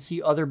around, you can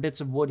see other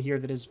bits of wood here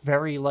that is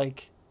very,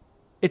 like,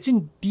 it's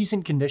in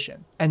decent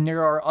condition. And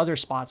there are other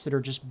spots that are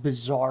just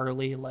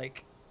bizarrely,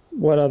 like...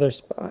 What other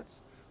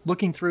spots?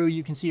 Looking through,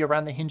 you can see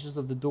around the hinges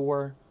of the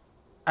door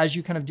as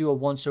you kind of do a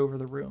once over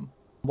the room.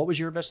 What was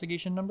your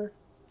investigation number?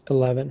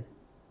 11.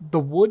 The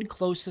wood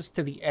closest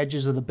to the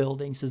edges of the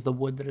buildings is the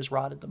wood that is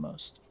rotted the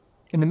most.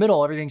 In the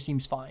middle, everything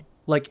seems fine,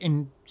 like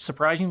in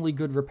surprisingly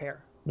good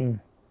repair.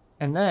 And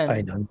then I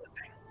know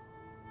nothing.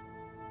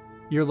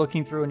 You're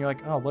looking through and you're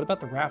like, oh, what about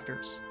the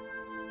rafters?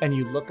 And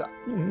you look up.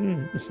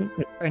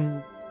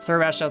 And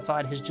Thurbash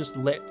outside has just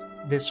lit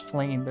this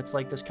flame that's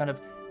like this kind of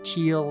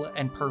teal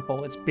and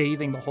purple. It's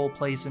bathing the whole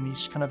place in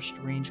these kind of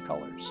strange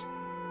colors.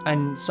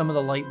 And some of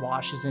the light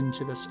washes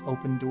into this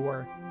open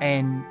door,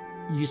 and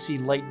you see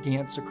light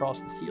dance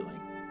across the ceiling,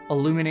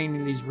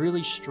 illuminating these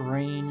really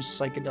strange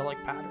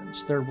psychedelic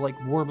patterns. They're like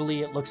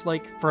warbly, it looks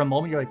like. For a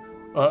moment, you're like,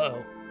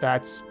 uh-oh,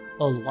 that's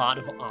a lot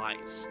of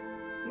eyes.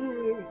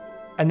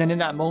 And then in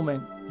that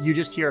moment, you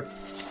just hear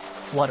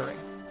fluttering,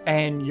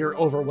 and you're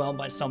overwhelmed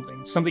by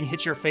something. Something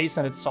hits your face,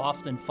 and it's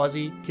soft and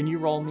fuzzy. Can you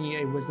roll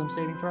me a wisdom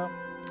saving throw?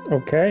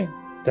 Okay.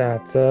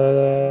 That's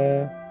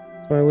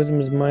my wisdom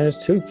is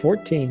 -2,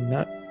 14.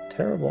 Not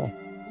terrible.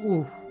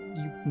 Ooh,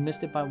 you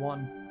missed it by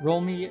 1.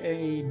 Roll me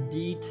a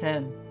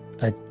D10.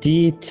 A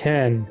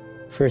D10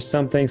 for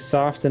something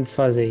soft and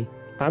fuzzy.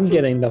 I'm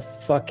getting the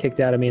fuck kicked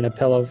out of me in a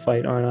pillow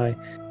fight, aren't I?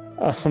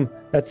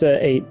 That's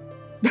a 8.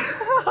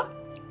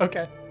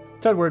 Okay.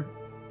 Tedward,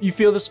 you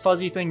feel this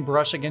fuzzy thing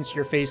brush against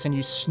your face and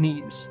you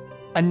sneeze.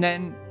 And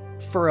then,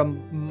 for a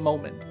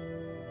moment,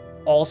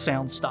 all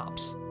sound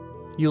stops.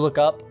 You look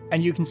up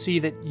and you can see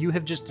that you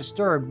have just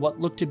disturbed what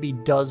look to be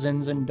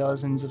dozens and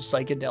dozens of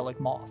psychedelic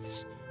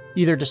moths.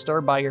 Either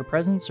disturbed by your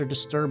presence or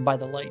disturbed by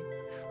the light.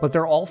 But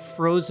they're all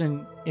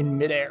frozen in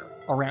midair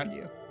around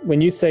you.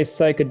 When you say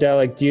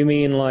psychedelic, do you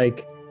mean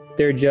like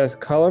they're just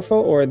colorful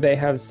or they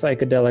have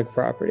psychedelic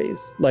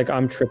properties? Like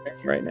I'm tripping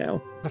right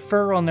now. The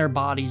fur on their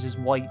bodies is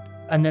white,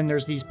 and then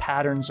there's these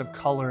patterns of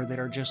color that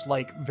are just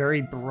like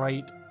very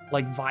bright,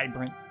 like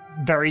vibrant,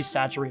 very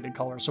saturated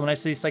color. So when I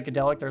say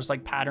psychedelic, there's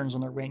like patterns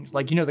on their wings,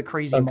 like, you know, the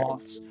crazy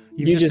moths.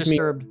 You've You just just mean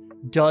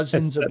disturbed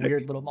dozens of aesthetic.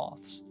 weird little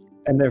moths.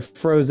 And they're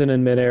frozen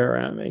in midair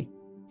around me.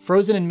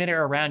 Frozen in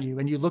midair around you,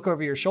 and you look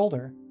over your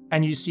shoulder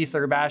and you see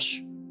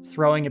Thurbash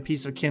throwing a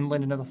piece of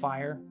kindling into the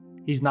fire.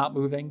 He's not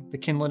moving. The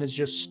kindling is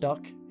just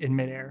stuck in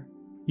midair.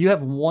 You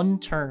have 1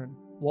 turn.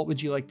 What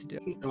would you like to do?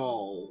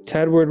 Oh.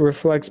 Tedward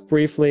reflects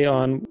briefly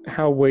on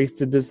how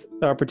wasted this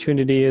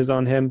opportunity is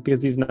on him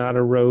because he's not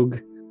a rogue.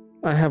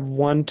 I have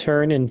 1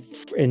 turn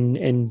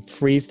in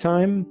freeze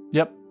time.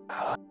 Yep.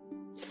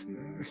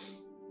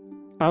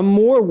 I'm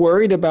more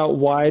worried about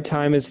why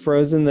time is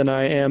frozen than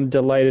I am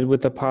delighted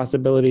with the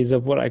possibilities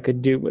of what I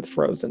could do with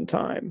frozen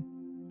time.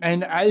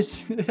 And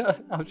as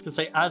I was gonna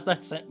say, as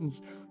that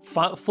sentence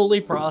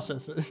fully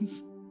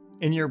processes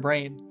in your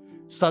brain,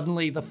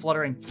 suddenly the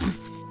fluttering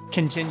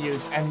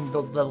continues and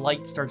the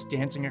light starts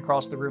dancing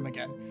across the room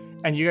again.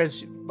 And you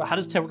guys, how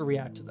does Tedward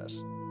react to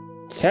this?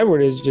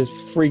 Tedward is just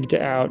freaked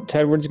out.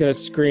 Tedward's gonna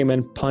scream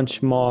and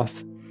punch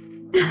Moth.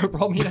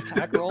 Roll me an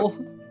attack roll.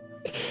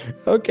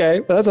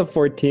 Okay, that's a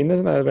 14.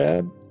 That's not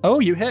bad. Oh,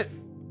 you hit.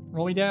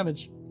 Roll me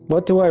damage.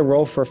 What do I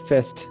roll for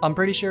fist? I'm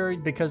pretty sure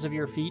because of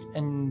your feet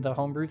and the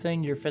homebrew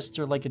thing, your fists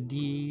are like a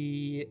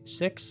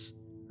D6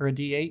 or a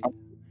D8. I'll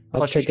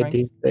plus your take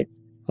a strength. D6.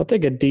 I'll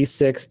take a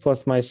D6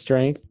 plus my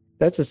strength.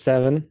 That's a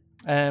 7.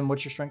 And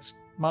what's your strength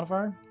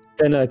modifier?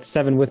 Then it's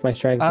 7 with my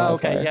strength Oh,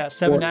 modifier. okay, yeah,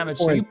 7 damage.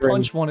 So you three.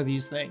 punch one of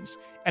these things,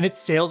 and it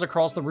sails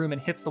across the room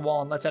and hits the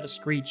wall and lets out a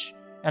screech.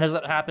 And as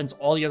that happens,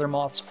 all the other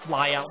moths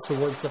fly out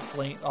towards the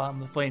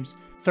flames.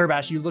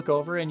 Thurbash, you look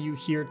over and you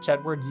hear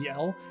Tedward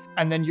yell,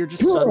 and then you're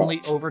just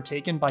suddenly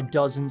overtaken by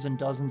dozens and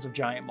dozens of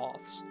giant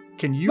moths.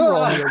 Can you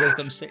roll me a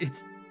wisdom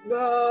save?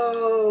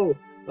 No!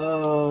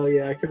 Oh,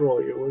 yeah, I can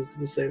roll you a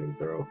wisdom saving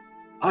throw.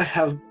 I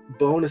have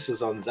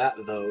bonuses on that,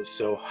 though,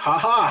 so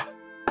haha!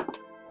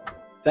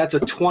 That's a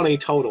 20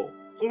 total.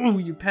 Ooh,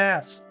 you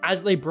pass.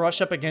 As they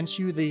brush up against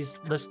you, this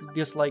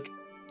like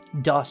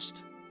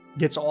dust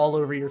gets all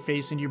over your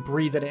face and you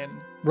breathe it in.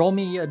 Roll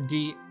me a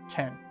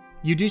D10.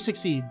 You do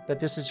succeed, but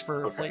this is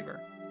for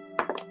flavor.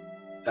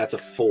 That's a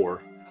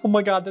 4. Oh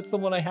my god, that's the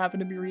one I happen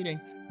to be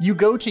reading. You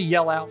go to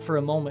yell out for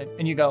a moment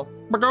and you go,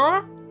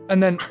 "Bagah!"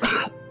 And then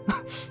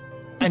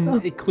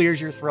and it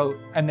clears your throat,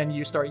 and then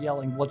you start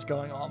yelling, "What's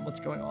going on? What's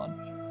going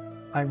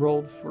on?" I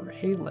rolled for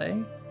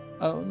Haley.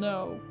 Oh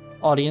no.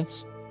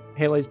 Audience,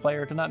 Haley's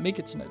player did not make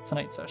it to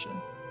tonight's session.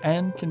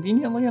 And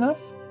conveniently enough,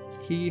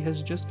 he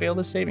has just failed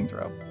his saving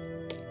throw.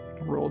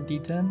 Roll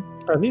D10.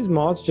 Are these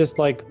moths just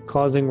like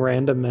causing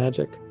random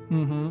magic?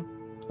 Mm-hmm.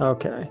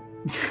 Okay.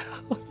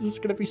 This is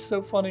gonna be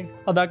so funny.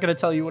 I'm not gonna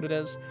tell you what it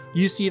is.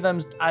 You see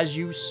them as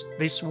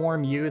they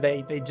swarm you.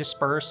 They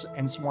disperse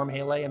and swarm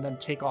Haley and then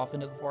take off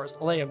into the forest.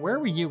 Alea, where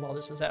were you while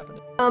this is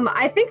happening?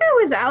 I think I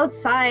was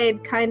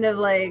outside, kind of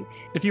like.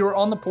 If you were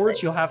on the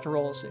porch, you'll have to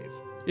roll a save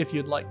if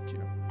you'd like to.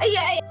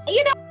 Yeah,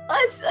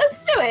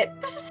 let's do it.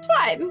 This is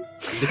fine.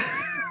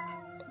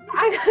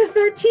 I got a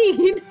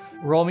 13.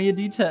 Roll me a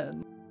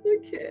D10.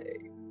 Okay,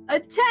 a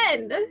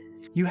 10.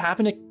 You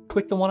happen to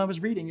click the one I was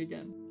reading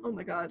again. Oh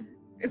my god.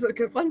 Is it a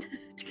good one?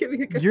 Give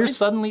me a good You're one.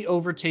 suddenly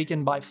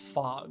overtaken by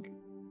fog.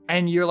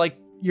 And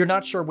you're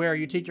not sure where.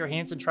 You take your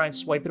hands and try and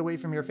swipe it away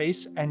from your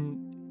face, and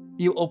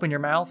you open your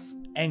mouth,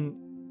 and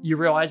you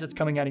realize it's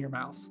coming out of your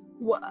mouth.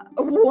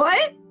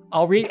 What?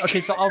 I'll read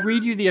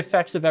you the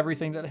effects of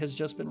everything that has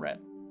just been read.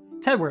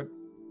 Tedward.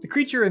 The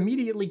creature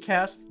immediately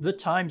casts the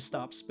Time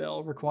Stop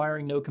spell,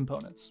 requiring no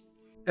components.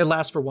 It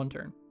lasts for 1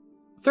 turn.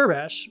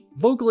 Thurbash.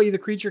 Vocally, the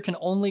creature can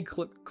only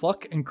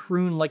cluck and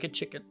croon like a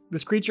chicken.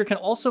 This creature can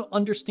also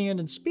understand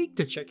and speak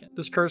to chicken.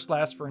 This curse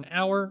lasts for an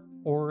hour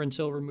or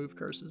until remove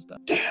curse is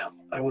done. Damn,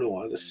 I would have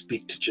wanted to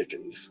speak to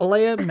chickens.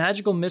 Alea,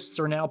 magical mists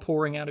are now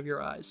pouring out of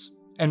your eyes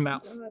and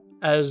mouth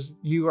as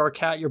you are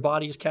your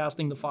body is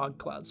casting the fog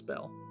cloud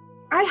spell.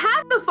 I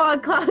have the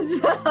fog cloud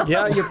spell.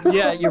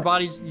 Your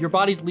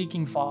body's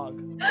leaking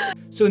fog.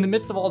 So in the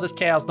midst of all this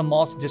chaos, the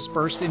moths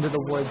disperse into the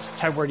woods.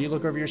 Tedward, you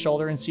look over your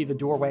shoulder and see the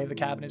doorway of the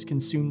cabin is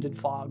consumed in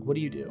fog. What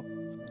do you do?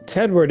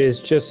 Tedward is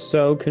just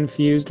so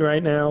confused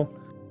right now.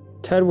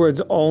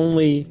 Tedward's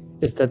only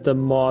is that the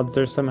moths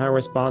are somehow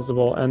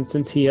responsible, and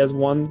since he has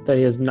one that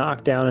he has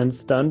knocked down and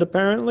stunned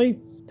apparently,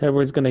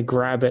 Tedward's gonna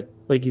grab it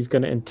like he's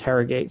gonna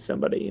interrogate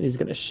somebody, and he's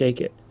gonna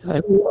shake it.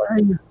 Like, what are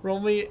you?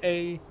 Roll me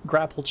a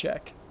grapple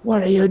check.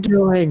 What are you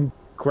doing?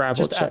 Grapple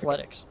Just check.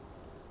 athletics.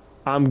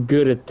 I'm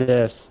good at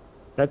this.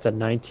 That's a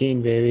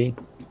 19, baby.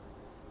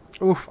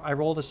 Oof, I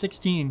rolled a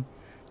 16.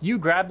 You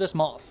grab this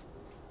moth.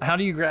 How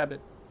do you grab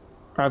it?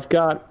 I've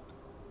got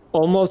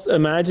almost,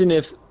 imagine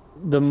if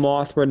the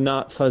moth were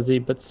not fuzzy,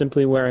 but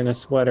simply wearing a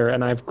sweater,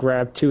 and I've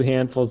grabbed 2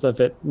 handfuls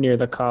of it near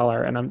the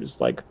collar, and I'm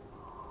just like,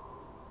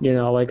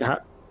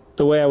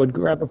 the way I would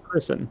grab a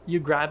person.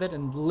 You grab it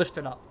and lift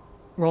it up.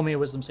 Roll me a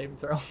wisdom saving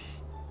throw.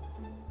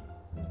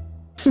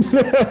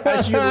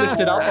 As you lift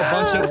it up,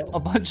 a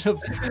bunch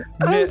of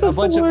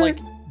like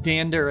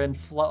dander and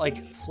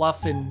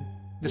fluff and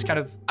this kind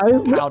of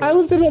powder. I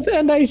lifted it up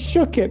and I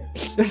shook it.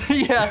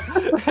 Yeah.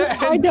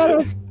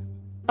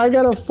 I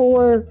got a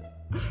 4.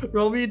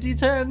 Roll me a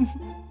D10.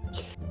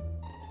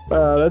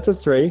 That's a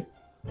 3.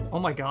 Oh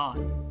my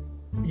god.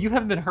 You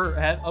haven't been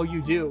hurt. Oh,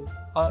 you do.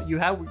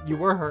 You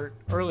were hurt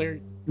earlier.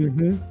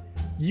 Mm-hmm.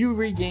 You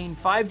regain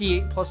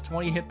 5d8 plus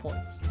 20 hit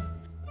points.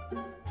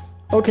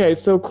 Okay,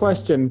 so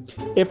question.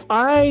 If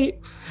I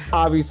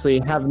obviously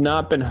have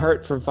not been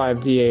hurt for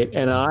 5d8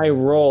 and I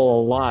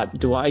roll a lot,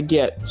 do I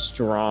get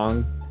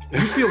strong?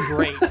 You feel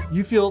great.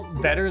 You feel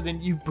better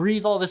than you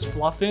breathe all this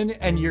fluff in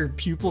and your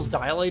pupils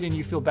dilate and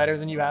you feel better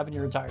than you have in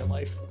your entire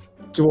life.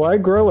 Do I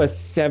grow a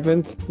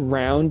 7th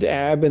round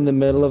ab in the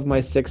middle of my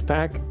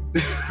 6-pack?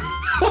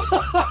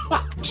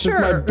 Does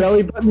my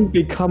belly button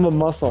become a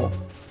muscle?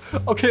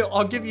 Okay,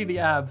 I'll give you the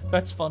ab.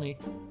 That's funny.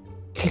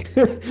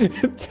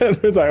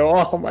 Tedward's like,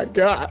 oh my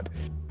god.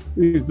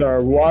 These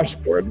are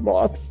washboard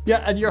moths.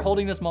 Yeah, and you're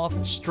holding this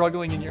moth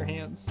struggling in your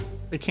hands.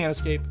 They can't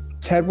escape.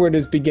 Tedward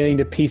is beginning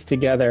to piece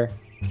together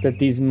that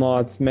these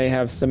moths may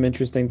have some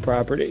interesting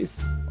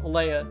properties.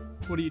 Alea,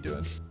 what are you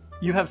doing?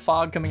 You have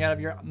fog coming out of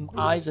your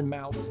eyes and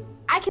mouth.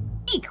 I can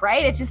speak,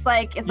 right? It's just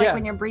like like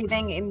when you're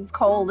breathing and it's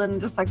cold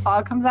and just like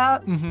fog comes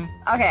out. Mm-hmm.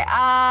 Okay.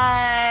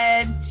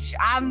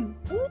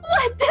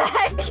 What the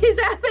heck is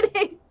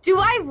happening? Do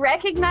I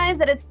recognize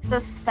that it's the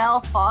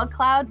spell Fog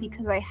Cloud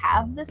because I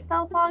have the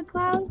spell Fog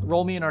Cloud?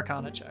 Roll me an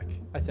Arcana check,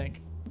 I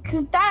think.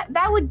 Because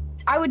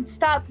I would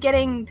stop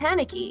getting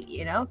panicky,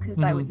 you know,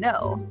 because I would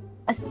know.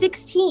 A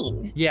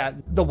 16. Yeah,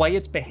 the way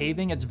it's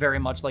behaving, it's very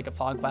much like a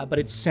fog cloud, but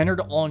it's centered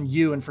on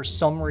you, and for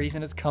some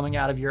reason, it's coming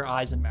out of your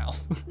eyes and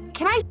mouth.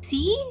 Can I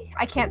see?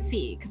 I can't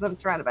see because I'm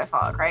surrounded by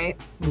fog, right?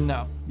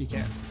 No, you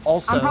can't.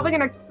 Also, I'm probably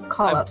gonna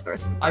call out to the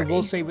rest of the I party.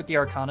 will say with the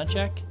Arcana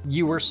check,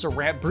 you were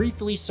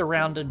briefly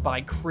surrounded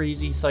by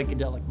crazy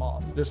psychedelic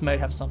moths. This might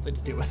have something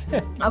to do with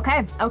it.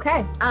 Okay.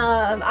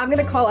 I'm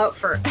gonna call out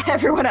for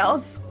everyone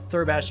else.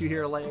 Thurbash, you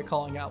hear Leia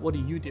calling out. What do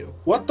you do?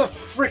 What the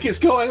frick is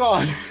going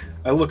on?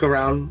 I look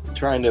around,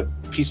 trying to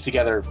piece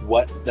together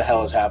what the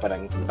hell is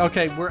happening.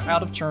 Okay, we're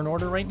out of turn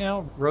order right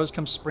now. Rose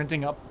comes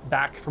sprinting up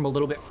back from a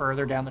little bit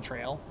further down the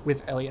trail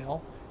with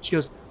Eliel. She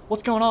goes,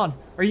 "What's going on?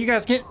 Are you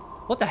guys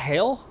what the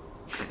hell?"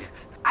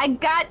 I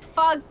got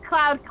fog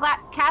cloud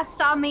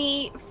cast on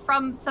me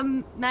from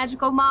some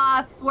magical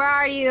moths. Where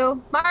are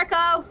you?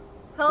 Marco?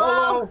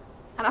 Hello?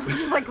 And I'm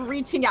just like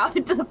reaching out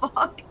into the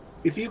fog.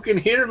 If you can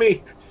hear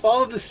me,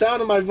 follow the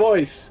sound of my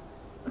voice.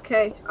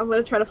 Okay, I'm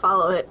gonna try to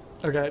follow it.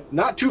 Okay.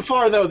 Not too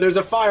far, though. There's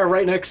a fire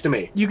right next to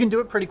me. You can do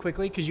it pretty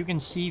quickly because you can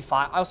see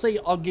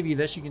I'll give you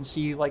this. You can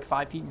see like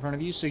 5 feet in front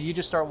of you. So you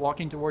just start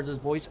walking towards his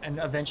voice and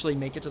eventually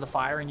make it to the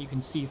fire and you can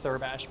see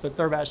Thurbash. But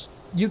Thurbash,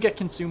 you get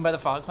consumed by the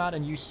fog cloud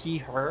and you see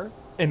her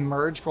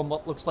emerge from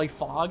what looks like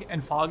fog,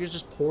 and fog is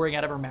just pouring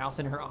out of her mouth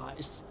and her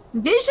eyes.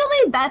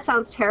 Visually, that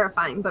sounds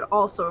terrifying, but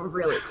also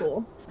really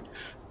cool.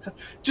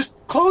 Just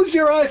close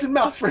your eyes and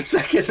mouth for a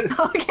second.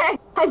 Okay,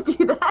 I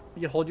do that.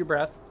 You hold your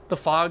breath. The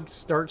fog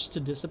starts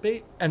to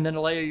dissipate, and then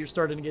Alea, you're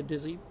starting to get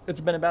dizzy.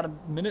 It's been about a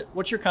minute.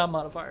 What's your comm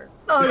modifier?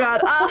 Oh god.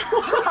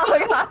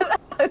 Oh god.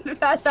 I'm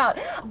passed out.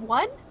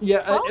 1?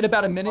 Yeah, 12? in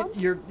about a minute,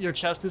 your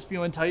chest is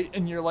feeling tight,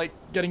 and you're like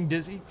getting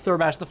dizzy.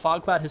 Thurbash, the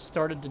fog cloud has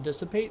started to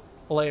dissipate.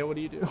 Alea, what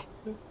do you do?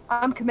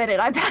 I'm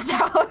committed. I pass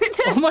out.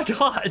 Oh my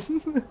god.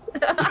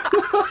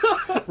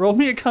 Roll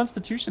me a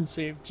Constitution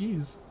save.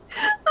 Jeez.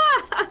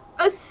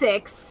 A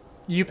 6.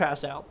 You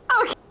pass out.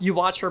 Okay. You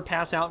watch her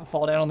pass out and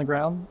fall down on the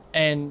ground,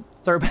 and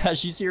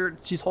Thurbash, you see her,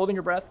 she's holding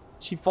her breath.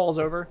 She falls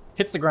over,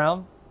 hits the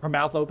ground, her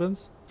mouth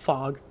opens,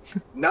 fog.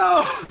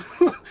 No!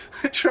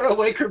 Trying to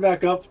wake her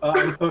back up.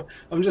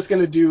 I'm just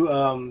going to do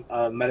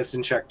a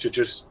medicine check to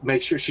just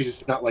make sure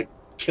she's not, like,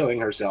 killing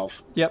herself.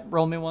 Yep,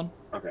 roll me one.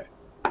 Okay.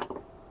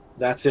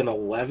 That's an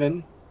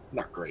 11.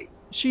 Not great.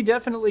 She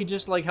definitely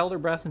just, like, held her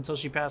breath until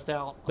she passed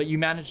out, but you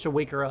managed to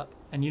wake her up,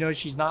 and you know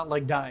she's not,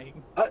 like,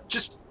 dying.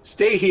 Just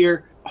stay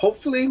here.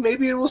 Hopefully,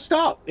 maybe it will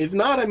stop. If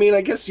not, I mean,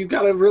 I guess you've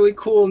got a really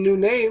cool new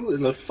name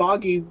in the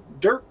Foggy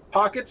Dirt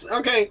Pockets.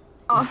 Okay.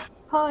 Oh,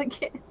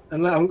 okay.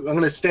 And then I'm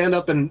going to stand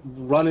up and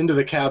run into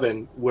the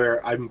cabin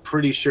where I'm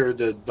pretty sure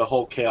the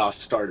whole chaos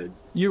started.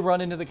 You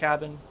run into the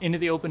cabin, into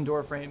the open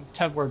door frame.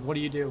 Tedward, what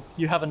do?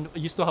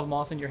 You still have a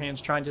moth in your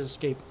hands trying to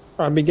escape.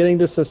 I'm beginning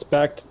to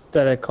suspect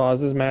that it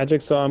causes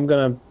magic, so I'm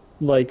gonna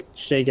like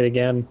shake it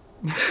again.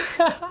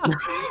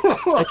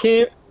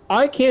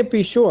 I can't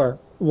be sure.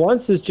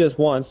 Once is just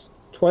once.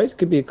 Twice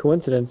could be a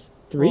coincidence.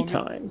 3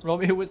 times. Roll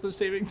me a wisdom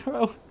saving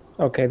throw.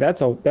 Okay,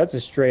 that's a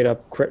straight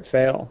up crit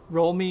fail.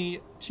 Roll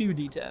me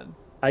 2d10.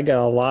 I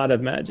got a lot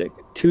of magic.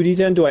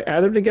 2d10. Do I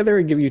add them together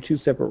or give you 2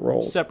 separate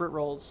rolls? Separate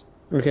rolls.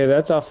 Okay,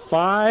 that's a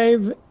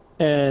 5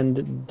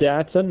 and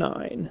that's a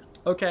 9.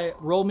 Okay,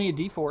 roll me a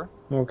d4.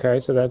 Okay,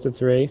 so that's a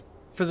 3.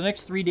 For the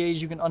next 3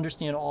 days, you can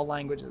understand all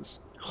languages.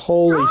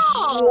 Holy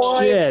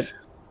shit.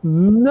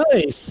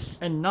 Nice.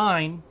 And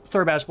 9,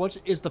 Thurbash, what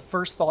is the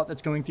first thought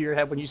that's going through your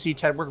head when you see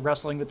Tedward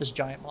wrestling with this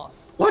giant moth?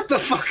 What the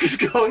fuck is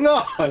going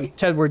on?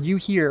 Tedward, you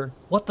hear,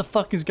 what the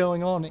fuck is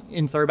going on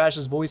in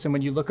Thurbash's voice, and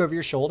when you look over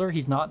your shoulder,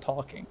 he's not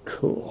talking.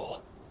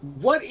 Cool.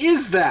 What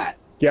is that?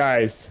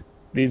 Guys,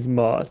 these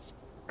moths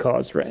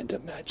cause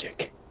random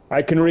magic.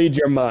 I can read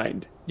your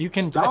mind. You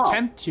can Stop.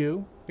 attempt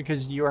to,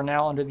 because you are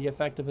now under the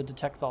effect of a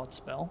Detect Thoughts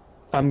spell.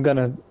 I'm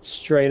gonna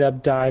straight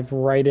up dive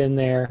right in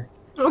there.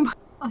 Oh my.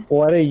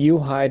 What are you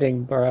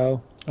hiding, bro?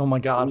 Oh my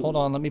god, hold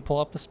on, let me pull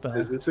up the spell.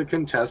 Is this a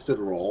contested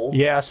roll?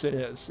 Yes, it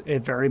is.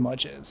 It very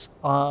much is.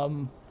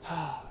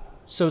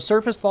 So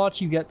surface thoughts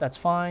you get, that's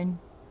fine.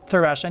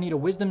 Thurbash, I need a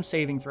wisdom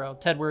saving throw.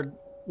 Tedward,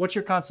 what's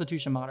your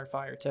constitution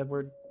modifier,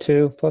 Tedward?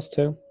 2 plus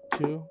 2.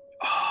 2?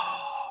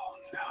 Oh,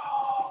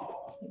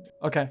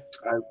 no. Okay.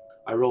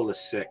 I rolled a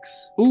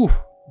 6. Ooh,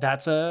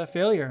 that's a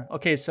failure.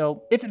 Okay,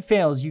 so if it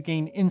fails, you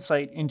gain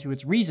insight into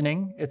its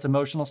reasoning, its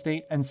emotional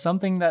state, and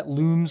something that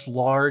looms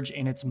large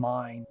in its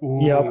mind. Ooh.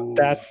 Yep,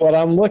 that's what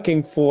I'm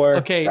looking for.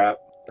 Okay, Crap.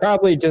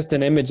 Probably just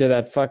an image of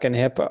that fucking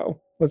hippo.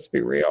 Let's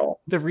be real.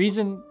 the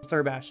reason,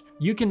 Thurbash,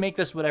 you can make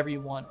this whatever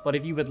you want, but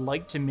if you would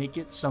like to make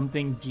it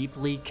something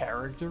deeply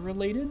character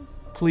related,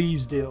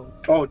 please do.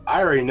 Oh,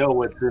 I already know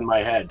what's in my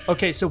head.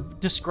 Okay, so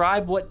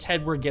describe what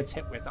Tedward gets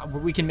hit with.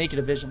 We can make it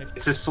a vision if.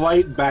 It's a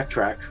slight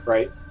backtrack,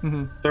 right?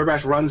 Mm-hmm.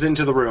 Thurbash runs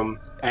into the room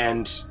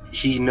and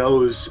he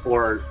knows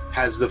or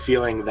has the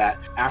feeling that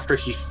after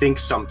he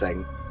thinks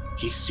something,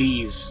 he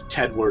sees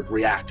Tedward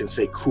react and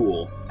say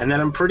cool. And then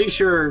I'm pretty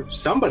sure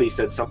somebody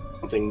said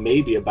something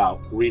maybe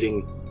about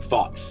reading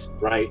thoughts,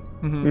 right?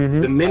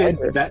 Mhm. The minute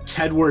I do. that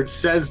Tedward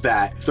says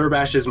that,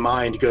 Thurbash's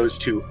mind goes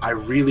to, I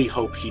really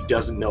hope he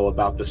doesn't know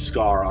about the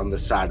scar on the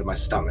side of my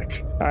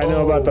stomach. I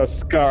know about the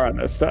scar on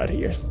the side of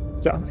your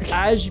stomach.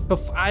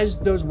 As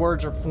those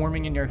words are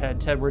forming in your head,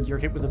 Tedward, you're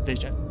hit with a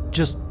vision.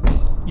 Just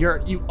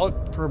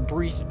for a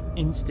brief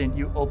instant,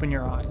 you open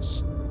your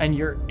eyes and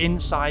you're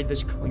inside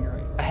this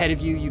clearing. Ahead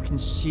of you, you can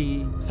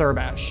see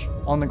Thurbash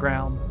on the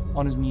ground,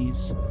 on his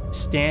knees,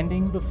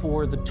 standing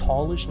before the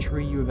tallest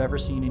tree you have ever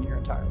seen in your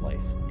entire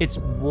life. Its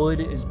wood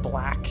is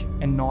black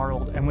and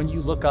gnarled, and when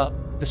you look up,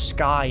 the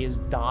sky is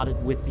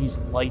dotted with these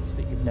lights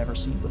that you've never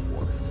seen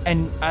before.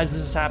 And as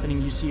this is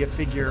happening, you see a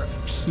figure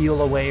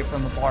peel away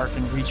from the bark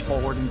and reach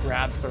forward and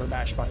grab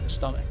Thurbash by the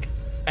stomach.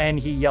 And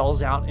he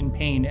yells out in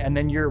pain, and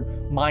then your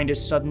mind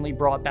is suddenly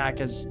brought back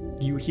as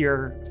you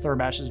hear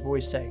Thurbash's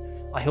voice say,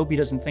 I hope he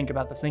doesn't think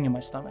about the thing in my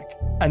stomach.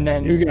 And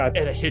then You got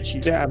it hits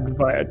you. stabbed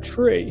by a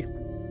tree.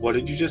 What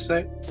did you just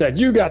say? Said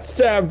you got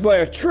stabbed by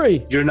a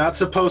tree. You're not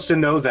supposed to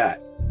know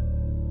that.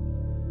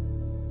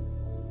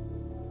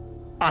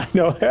 I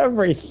know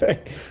everything.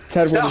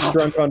 Tedward is Stop.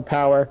 drunk on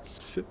power.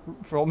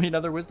 Roll me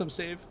another wisdom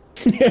save.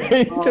 He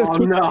just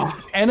keep- no.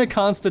 And a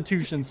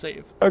constitution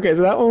save. Okay,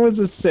 so that one was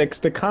a 6.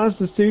 The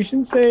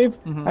Constitution save.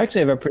 I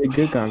actually have a pretty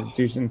good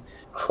Constitution.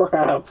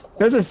 Crap.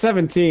 That's a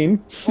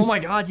 17. Oh my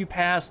god, you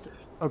passed.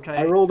 I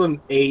Okay. rolled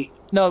an 8.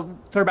 No,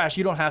 Thurbash,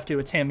 you don't have to.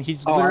 It's him.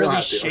 He's Oh, I don't literally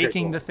have to. Okay,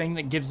 shaking cool. the thing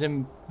that gives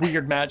him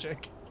weird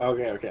magic.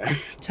 Okay.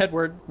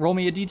 Tedward, roll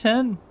me a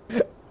d10.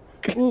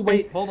 Ooh,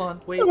 wait, hold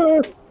on. Wait.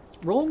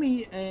 Roll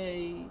me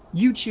a...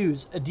 You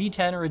choose a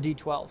d10 or a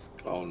d12.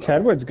 Oh no.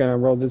 Tedward's gonna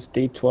roll this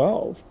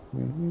D12.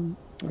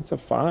 That's a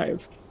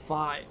 5.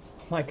 5.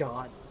 My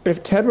god.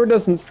 If Tedward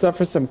doesn't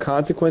suffer some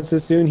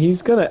consequences soon,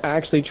 he's gonna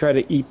actually try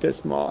to eat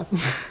this moth.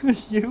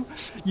 You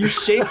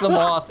shape the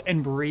moth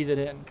and breathe it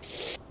in.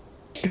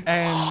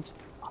 And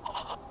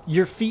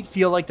your feet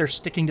feel like they're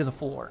sticking to the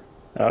floor.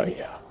 Oh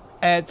yeah.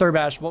 And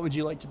Thurbash, what would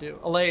you like to do?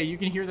 Alea, you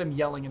can hear them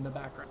yelling in the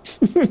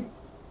background.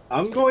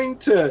 I'm going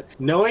to,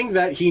 knowing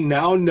that he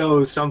now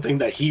knows something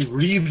that he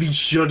really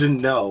shouldn't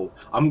know,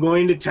 I'm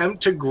going to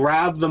attempt to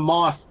grab the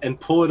moth and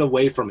pull it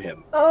away from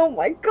him. Oh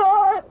my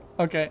god.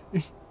 Okay.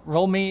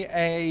 Roll me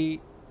a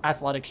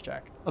athletics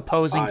check.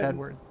 Opposing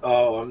Tedward.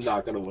 Oh, I'm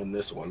not going to win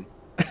this one.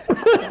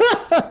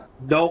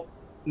 Nope.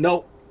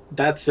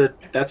 That's an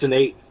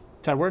 8.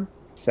 Tedward?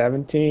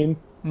 17.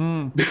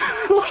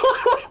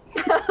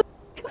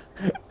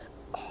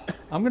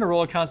 I'm gonna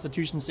roll a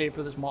constitution save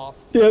for this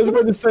moth. Yeah, I was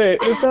about to say,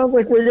 it sounds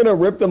like we're gonna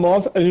rip them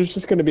off and it's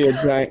just gonna be a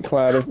giant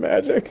cloud of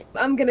magic.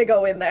 I'm gonna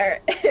go in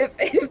there.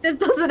 If this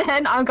doesn't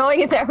end, I'm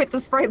going in there with the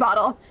spray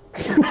bottle.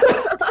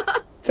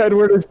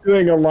 Tedward is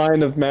doing a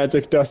line of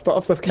magic dust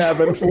off the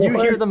cabin floor. You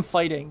hear them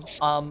fighting,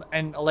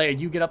 and Alea,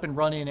 you get up and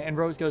run in, and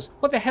Rose goes,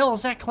 "What the hell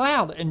is that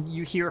cloud?" And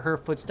you hear her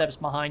footsteps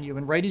behind you,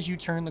 and right as you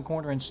turn the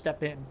corner and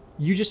step in,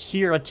 you just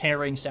hear a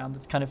tearing sound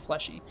that's kind of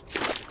fleshy.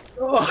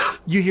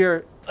 You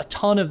hear a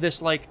ton of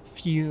this, like,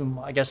 fume,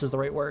 I guess is the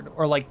right word,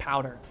 or like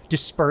powder,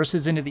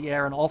 disperses into the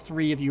air, and all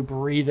three of you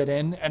breathe it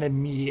in and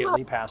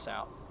immediately pass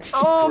out.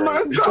 Oh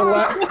my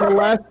god. The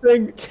last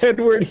thing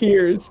Tedward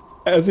hears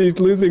as he's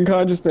losing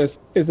consciousness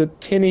is a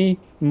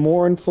tinny,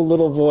 mournful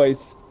little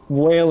voice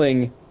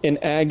wailing in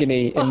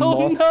agony in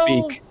moth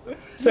speak,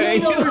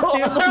 saying, don't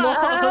understand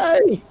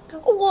the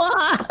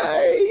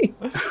Why?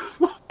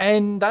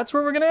 And that's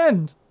where we're gonna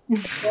end.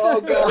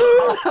 Oh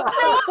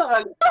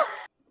god.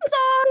 So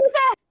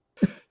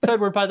sad.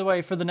 Tedward, by the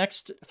way, for the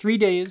next 3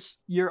 days,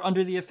 you're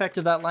under the effect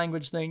of that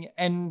language thing,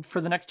 and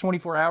for the next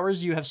 24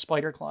 hours, you have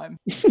spider climb.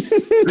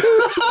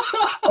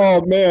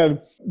 Oh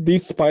man,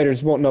 these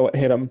spiders won't know what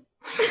hit them.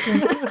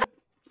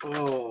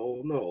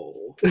 Oh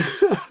no.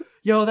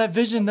 Yo, that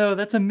vision, though,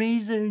 that's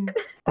amazing.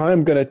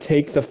 I'm gonna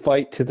take the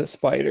fight to the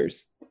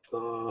spiders.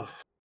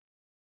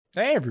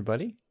 Hey,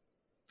 everybody.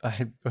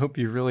 I hope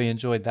you really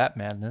enjoyed that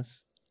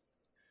madness.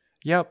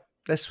 Yep,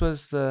 this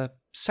was the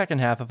second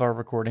half of our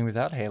recording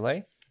without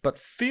Haley, but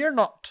fear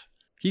not.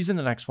 He's in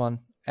the next one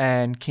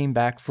and came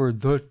back for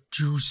the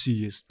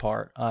juiciest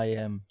part. I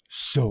am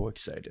so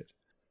excited.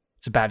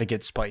 It's about to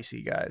get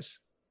spicy, guys.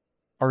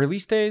 Our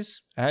release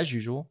days, as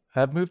usual,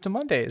 have moved to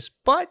Mondays,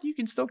 but you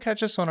can still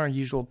catch us on our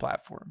usual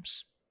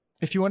platforms.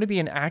 If you want to be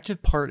an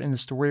active part in the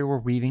story we're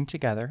weaving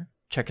together,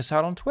 check us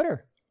out on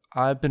Twitter.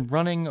 I've been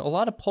running a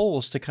lot of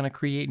polls to kind of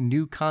create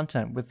new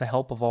content with the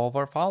help of all of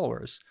our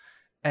followers.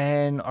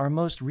 And our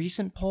most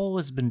recent poll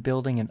has been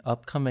building an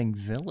upcoming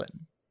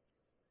villain.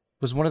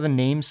 It was one of the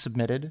names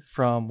submitted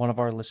from one of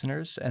our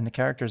listeners, and the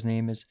character's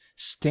name is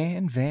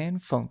Stan Van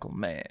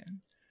Funkelman.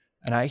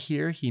 And I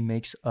hear he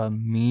makes a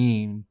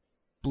mean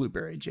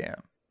blueberry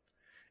jam.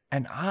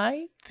 And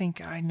I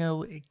think I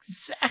know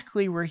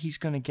exactly where he's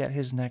going to get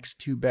his next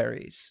 2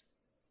 berries.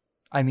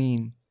 I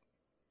mean,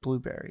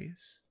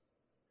 blueberries.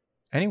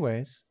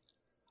 Anyways,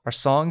 our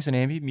songs and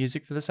ambient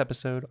music for this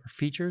episode are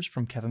features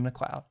from Kevin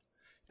MacLeod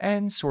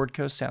and Sword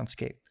Coast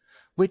Soundscape,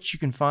 which you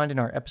can find in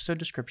our episode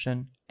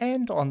description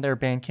and on their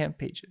Bandcamp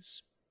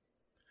pages.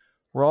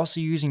 We're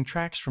also using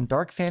tracks from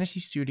Dark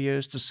Fantasy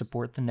Studios to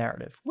support the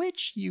narrative,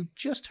 which you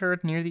just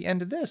heard near the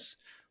end of this,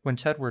 when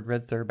Tedward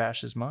read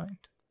Thurbash's mind.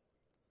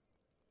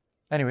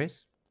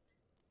 Anyways,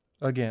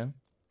 again,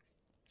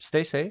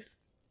 stay safe,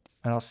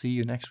 and I'll see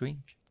you next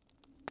week.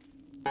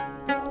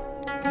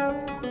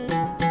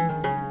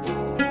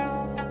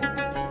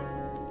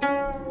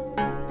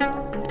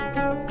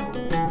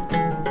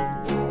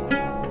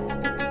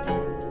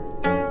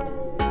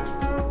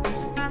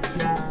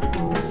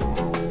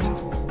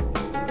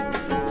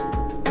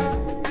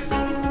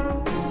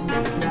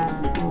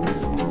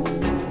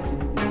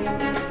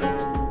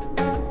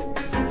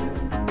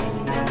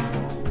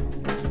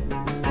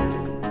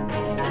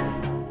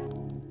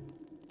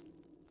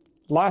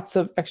 Lots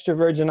of extra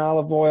virgin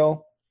olive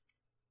oil,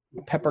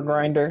 pepper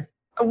grinder.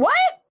 What?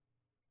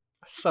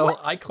 So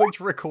I clicked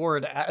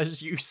record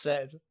as you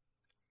said.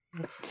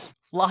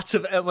 Lots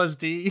of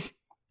LSD,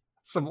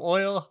 some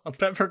oil, a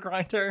pepper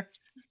grinder.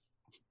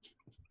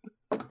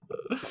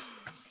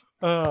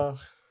 I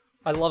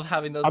love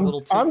having those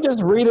little tips. I'm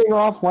just reading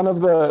off one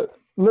of the,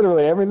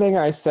 literally everything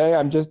I say,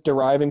 I'm just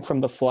deriving from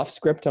the fluff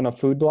script on a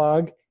food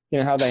blog. You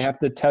know how they have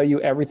to tell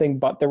you everything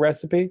but the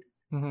recipe?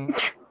 Mm-hmm.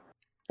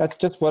 That's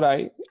just what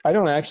I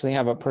don't actually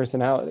have a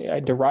personality.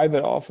 I derive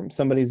it all from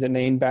somebody's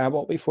inane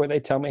babble before they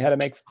tell me how to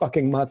make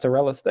fucking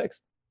mozzarella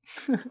sticks.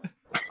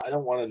 I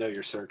don't want to know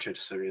your search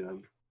history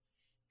then.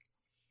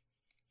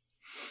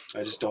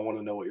 I just don't want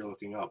to know what you're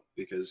looking up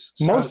because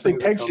mostly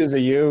pictures of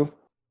you.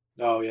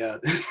 Oh yeah.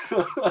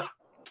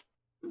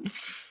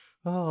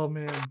 Oh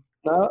man.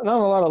 Not a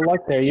lot of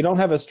luck there. You don't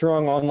have a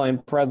strong online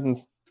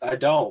presence. I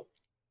don't.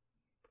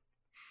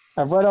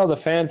 I've read all the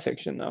fan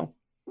fiction though.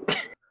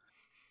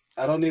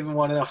 I don't even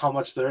want to know how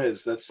much there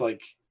is. That's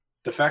like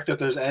the fact that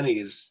there's any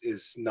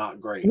is not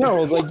great.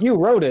 No, like you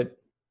wrote it.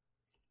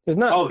 There's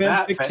not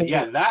fan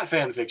fiction. That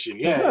fan fiction.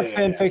 Yeah, there's not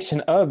fan fiction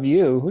of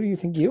you. Who do you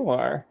think you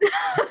are?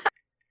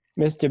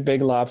 Mr.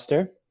 Big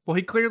Lobster. Well,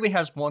 he clearly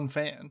has one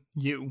fan.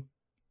 You.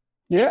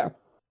 Yeah.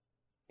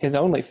 His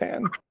only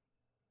fan.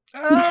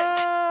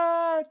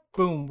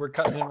 Boom, we're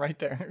cutting in right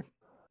there.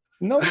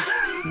 Nope.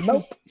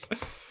 Nope.